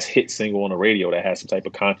was the last hit single on the radio that had some type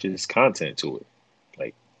of conscious content to it?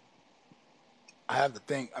 Like, I have to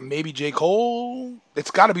think. Maybe J. Cole.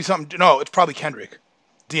 It's got to be something. No, it's probably Kendrick.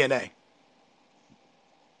 DNA.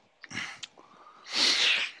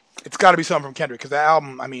 It's got to be something from Kendrick because that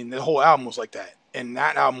album, the whole album was like that. And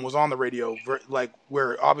that album was on the radio, like,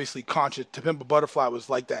 where obviously Conscious To Pimp a Butterfly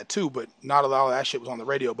was like that too, but not a lot of that shit was on the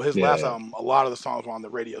radio. But his last album, a lot of the songs were on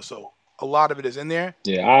the radio, so a lot of it is in there.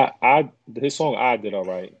 Yeah, his song I did all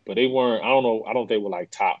right, but they weren't. I don't know. I don't think they were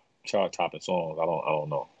like chart topping songs. I don't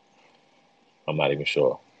know. I'm not even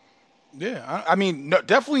sure. Yeah, no,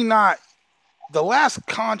 definitely not. The last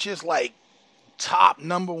Conscious like top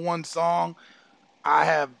number one song, I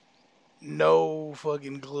have no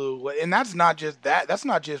fucking clue. And that's not just that. That's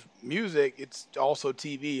not just music. It's also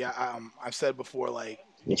TV. I've said before, like,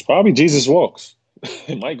 it's probably Jesus Walks.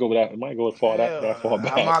 It might go that. It might go far that far I'm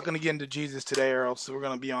back. not going to get into Jesus today, or else we're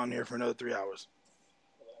going to be on here for another 3 hours.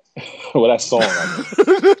 Well, that song, I mean.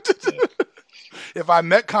 Yeah. If I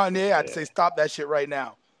met Kanye, I'd say stop that shit right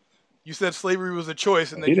now. You said slavery was a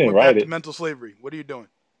choice, and then He you didn't went back write to it. mental slavery. What are you doing?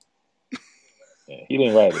 Yeah, he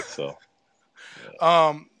didn't write it, so.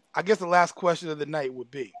 Yeah. I guess the last question of the night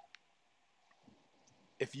would be,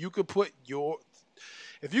 if you could put 3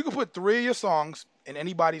 of your songs in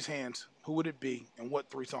anybody's hands, who would it be, and what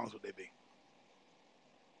 3 songs would they be?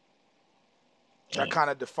 That kind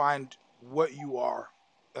of defined what you are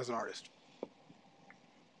as an artist.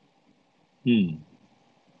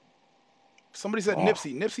 Somebody said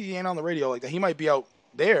Nipsey. Nipsey ain't on the radio like that. He might be out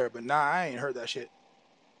there, but nah, I ain't heard that shit.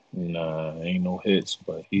 Nah, ain't no hits,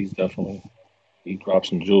 but he dropped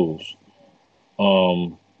some jewels.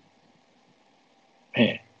 Man,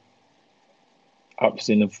 I've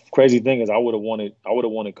seen the crazy thing is I would have wanted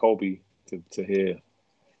Kobe to hear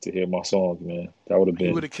my songs, man. That would have been.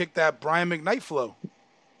 He would have kicked that Brian McKnight flow.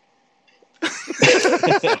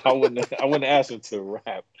 I wouldn't ask him to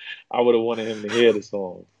rap. I would have wanted him to hear the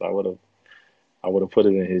songs. I would have put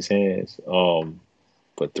it in his hands.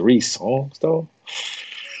 But 3 songs though,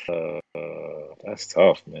 that's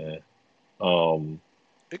tough, man.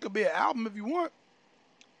 It could be an album if you want.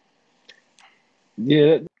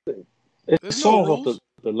 Yeah, There's songs no off rules.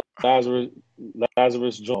 the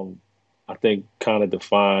Lazarus drum, I think kind of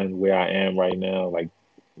define where I am right now. Like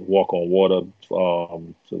Walk on Water, so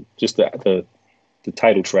just the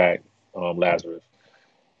title track, Lazarus.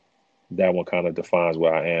 That one kind of defines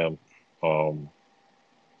where I am.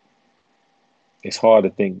 It's hard to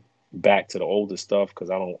think back to the older stuff because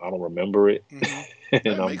I don't remember it. Mm-hmm.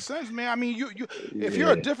 That makes sense, man. I mean, if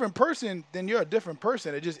you're a different person, then you're a different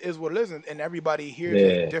person. It just is what it is, and everybody hears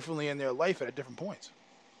it differently in their life at different points.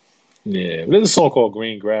 Yeah, there's a song called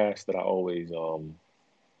Green Grass that I always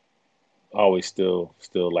still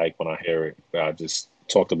like when I hear it. I just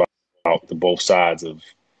talked about the both sides of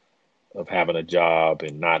having a job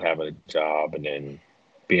and not having a job, and then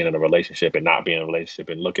being in a relationship and not being in a relationship,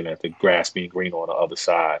 and looking at the grass being green on the other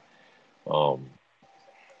side.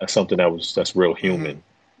 That's something that's real human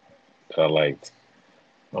that I liked.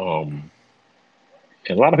 And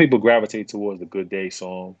a lot of people gravitate towards the Good Day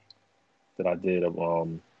song that I did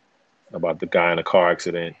about the guy in a car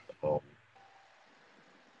accident.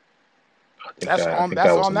 That's on that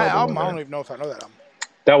album. I don't even know if I know that album.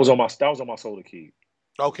 That was on my Soda Key.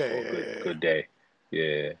 Okay. Good Day.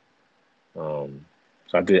 Yeah. So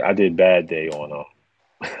I did Bad Day on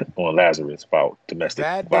on Lazarus about domestic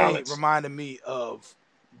violence. Bad Day reminded me of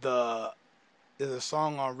there's a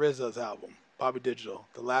song on RZA's album, Bobby Digital.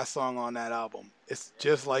 The last song on that album. It's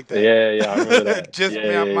just like that. Yeah, I remember that. Just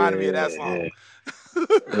reminded me of that song.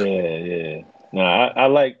 Yeah. No, I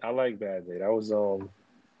like Bad Day. That was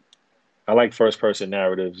I like first person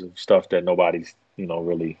narratives of stuff that nobody's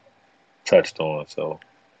really touched on. So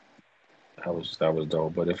that was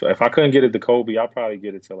dope. But if I couldn't get it to Kobe, I'll probably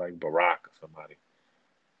get it to like Barack or somebody.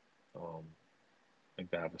 I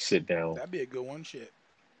think to have a sit down. That'd be a good one. Shit.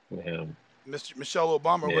 With him. Michelle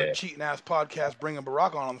Obama with a cheating ass podcast bringing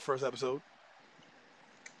Barack on the first episode.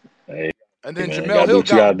 Hey, and then Jamel Hill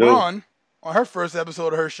got LeBron on her first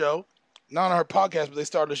episode of her show. Not on her podcast, but they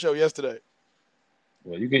started the show yesterday.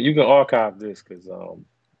 Well, you can archive this because I'm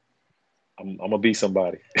gonna be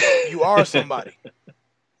somebody. You are somebody.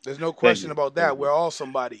 There's no question about that. We're all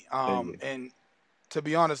somebody. And to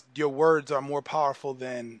be honest, your words are more powerful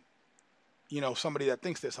than somebody that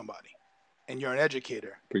thinks they're somebody. And you're an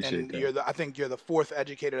educator. Appreciate that. I think you're the 4th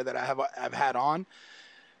educator that I've had on.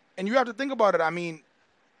 And you have to think about it. I mean,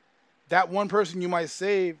 that one person you might have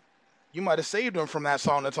saved them from that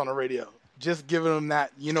song that's on the radio. Just giving them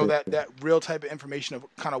that, that real type of information of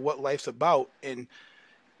kind of what life's about. And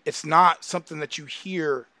it's not something that you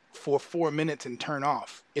hear for 4 minutes and turn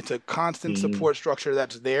off. It's a constant support structure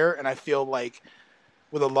that's there. And I feel like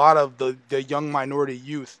with a lot of the young minority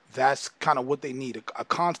youth, that's kind of what they need, a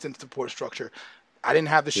constant support structure. I didn't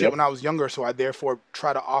have the shit when I was younger, so I therefore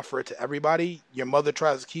try to offer it to everybody. Your mother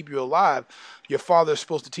tries to keep you alive. Your father's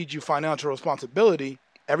supposed to teach you financial responsibility.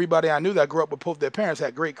 Everybody I knew that grew up with both their parents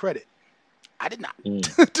had great credit. I did not.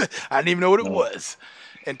 I didn't even know what it was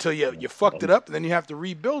until you fucked it up, and then you have to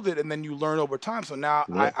rebuild it, and then you learn over time. So now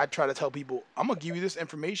I try to tell people, I'm going to give you this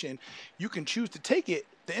information. You can choose to take it.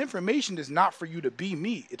 The information is not for you to be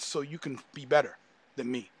me. It's so you can be better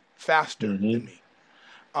than me, faster than me.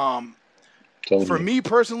 For me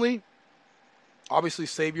personally, obviously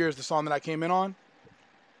Savior is the song that I came in on.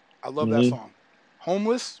 I love that song.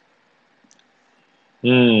 Homeless,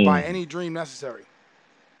 By Any Dream Necessary.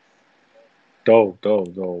 Dope.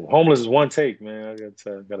 Homeless is one take, man.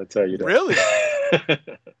 Gotta tell you Really?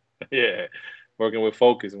 that. Yeah, working with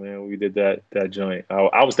Focus, man. We did that joint.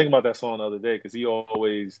 I was thinking about that song the other day because he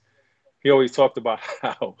always talked about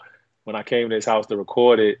how when I came to his house to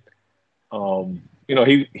record it,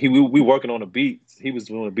 we working on a beat. He was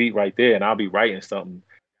doing a beat right there, and I'll be writing something.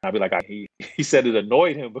 I'll be like, he said it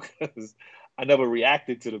annoyed him because I never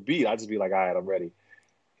reacted to the beat. I just be like, all right, I'm ready.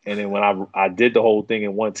 And then when I did the whole thing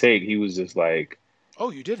in one take, he was just like, Oh,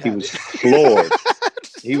 you did he have was it. floored.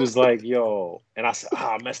 He was like, yo, and I said,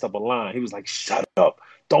 I messed up a line. He was like, shut up,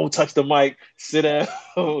 don't touch the mic, sit down,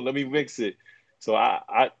 let me mix it. So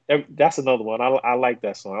that's another one. I like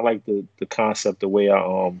that song. I like the concept, the way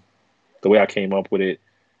I came up with it.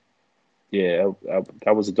 Yeah,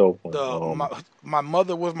 that was a dope one. My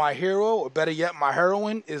mother was my hero, or better yet, my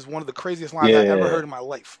heroine, is one of the craziest lines I ever Yeah, heard in my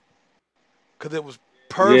life. Because it was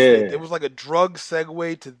perfect. It yeah, was like a drug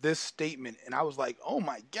segue to this statement, and I was like, "Oh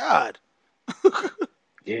my god!"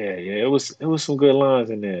 yeah. It was some good lines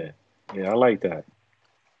in there. Yeah, I like that.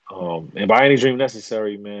 And by any dream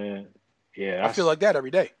necessary, man. Yeah, I feel that's like that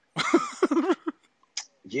every day.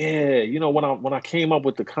 yeah. When I came up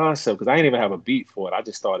with the concept, because I didn't even have a beat for it, I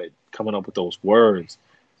just started coming up with those words,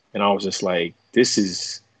 and I was just like, this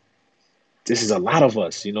is a lot of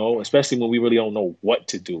us, especially when we really don't know what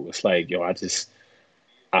to do. It's like, yo,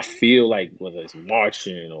 I feel like whether it's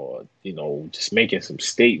marching or just making some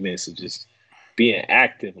statements or just being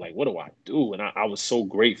active, like what do I do? And I was so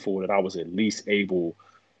grateful that I was at least able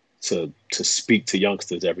to speak to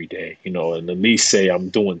youngsters every day, and at least say I'm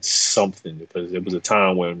doing something, because it was a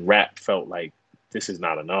time when rap felt like this is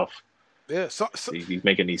not enough. Yeah. He's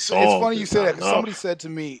making these So it's songs, funny but you it's say that not because somebody enough. said to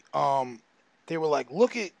me, they were like,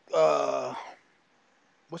 "Look at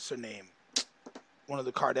what's her name? One of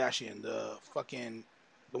the Kardashian, the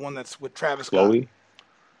one that's with Travis Scott, Chloe,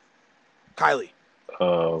 Kylie."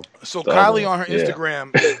 So the other Kylie one, on her yeah,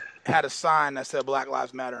 Instagram had a sign that said Black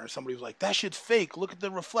Lives Matter, and somebody was like, "That shit's fake. Look at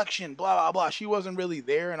the reflection." Blah blah blah. She wasn't really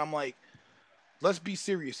there, and I'm like, let's be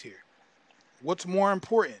serious here. What's more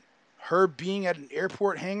important, her being at an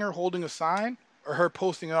airport hangar holding a sign, or her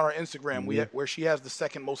posting it on her Instagram, hmm, where she has the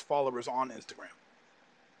second most followers on Instagram,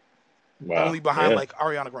 wow, only behind yeah, like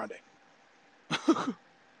Ariana Grande?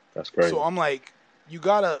 that's So crazy, I'm like, you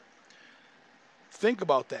gotta think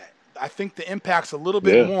about that. I think the impact's a little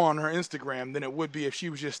bit yeah, more on her Instagram than it would be if she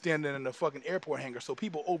was just standing in a fucking airport hangar. So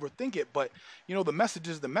people overthink it, but the message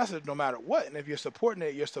is the message no matter what. And if you're supporting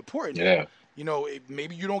it, you're supporting it. yeah,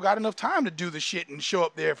 Maybe you don't got enough time to do the shit and show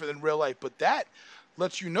up there for in real life, but that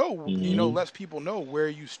lets hmm, lets people know where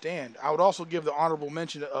you stand. I would also give the honorable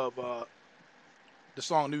mention of the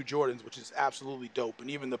song New Jordans, which is absolutely dope, and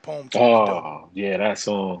even the poem too is dope. oh yeah, that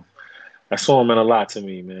song meant a lot to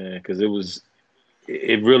me, man, because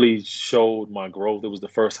it really showed my growth. It was the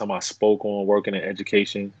first time I spoke on working in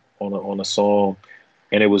education on a song,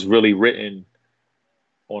 and it was really written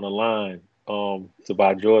on a line to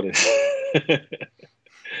buy Jordan.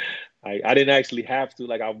 I didn't actually have to.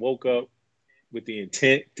 Like, I woke up with the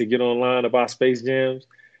intent to get online about Space Jams,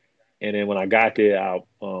 and then when I got there,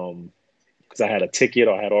 because I had a ticket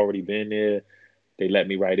or I had already been there, they let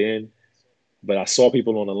me right in. But I saw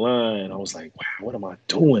people on the line. I was like, wow, what am I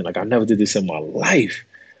doing? Like, I never did this in my life.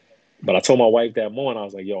 But I told my wife that morning, I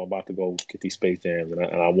was like, yo, I'm about to go get these Space Jams, and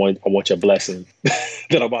I want your blessing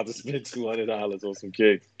that I'm about to spend $200 on some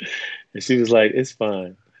kicks. And she was like, it's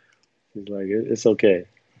fine. She's like, it's okay.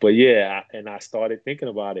 But yeah, and I started thinking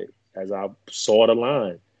about it as I saw the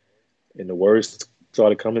line, and the words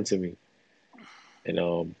started coming to me.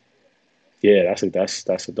 And yeah, that's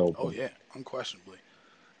a dope Oh one. yeah, unquestionably.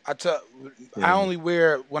 I tell I Yeah. only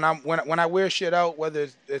wear when I wear shit out, whether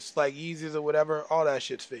it's like Yeezys or whatever, all that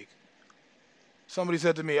shit's fake. Somebody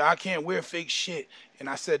said to me, I can't wear fake shit. And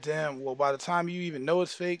I said to him, well, by the time you even know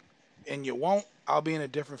it's fake and you won't, I'll be in a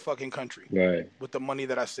different fucking country Right. with the money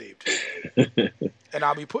that I saved. And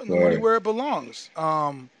I'll be putting the money Right. where it belongs.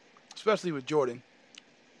 Especially with Jordan.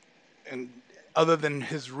 And other than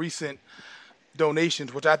his recent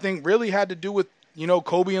donations, which I think really had to do with,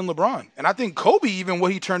 Kobe and LeBron. And I think Kobe, even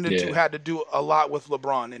what he turned into, Yeah. had to do a lot with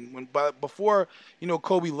LeBron. And before,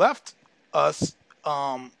 Kobe left us,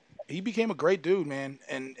 he became a great dude, man.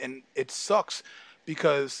 And it sucks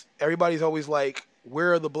because everybody's always like,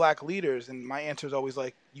 where are the black leaders? And my answer is always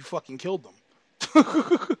like, you fucking killed them.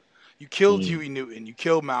 You killed Mm. Huey Newton. You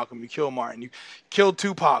killed Malcolm. You killed Martin. You killed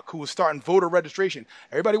Tupac, who was starting voter registration.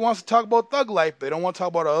 Everybody wants to talk about thug life, but they don't want to talk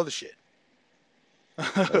about other shit.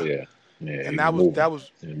 Oh yeah. Yeah, And he was moving. that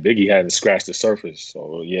was And Biggie hadn't scratched the surface.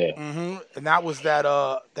 So yeah. and that was that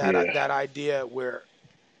Yeah. that idea where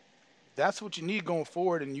that's what you need going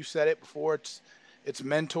forward. And you said it before. It's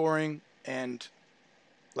mentoring, and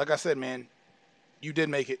like I said, man, you did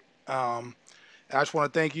make it. And I just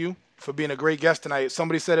want to thank you for being a great guest tonight.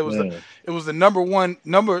 Somebody said Man. it was the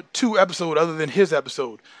number 2 episode other than his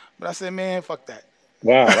episode, but I said, man, fuck that.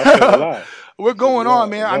 Wow, that says a lot. We're That says a going on, lot.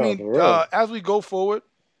 man. I No, mean, for real. as we go forward,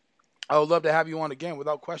 I would love to have you on again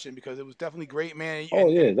without question because it was definitely great, man. Oh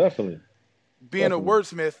yeah, And definitely, being a definitely,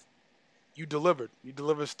 wordsmith, you delivered. You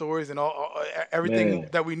delivered stories and everything man.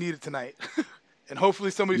 that we needed tonight. And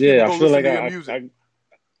hopefully some of these people Yeah, I go feel listen like to your music.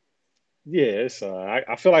 yeah, it's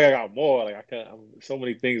I feel like I got more. Like I can't. So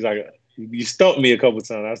many things. You stumped me a couple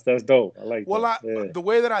times. That's dope. I like Well, that. Yeah, the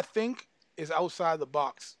way that I think is outside the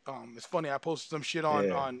box. It's funny. I posted some shit on,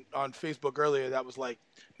 yeah, on Facebook earlier that was like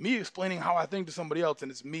me explaining how I think to somebody else,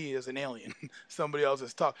 and it's me as an alien. Somebody else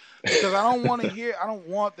is talk because I don't want to hear. I don't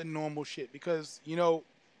want the normal shit because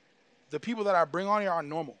the people that I bring on here are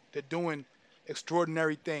normal. They're doing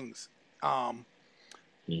extraordinary things.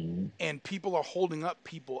 hmm And people are holding up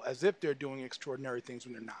people as if they're doing extraordinary things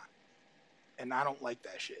when they're not. And I don't like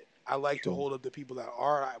that shit. I like to Sure. hold up the people that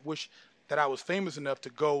are. I wish that I was famous enough to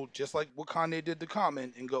go just like what Kanye did to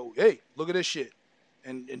Common and go, hey, look at this shit,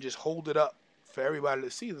 and just hold it up for everybody to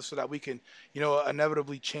see, so that we can,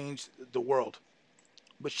 inevitably change the world.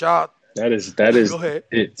 But Sha, That is go ahead.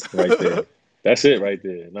 it right there. That's it right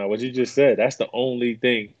there. Now, what you just said, that's the only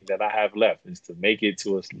thing that I have left is to make it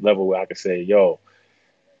to a level where I can say, yo,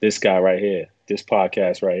 this guy right here, this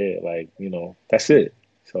podcast right here, like, that's it.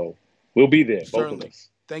 So we'll be there, both of Certainly. us.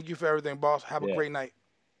 Thank you for everything, boss. Have a Yeah. great night.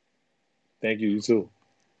 Thank you. You too.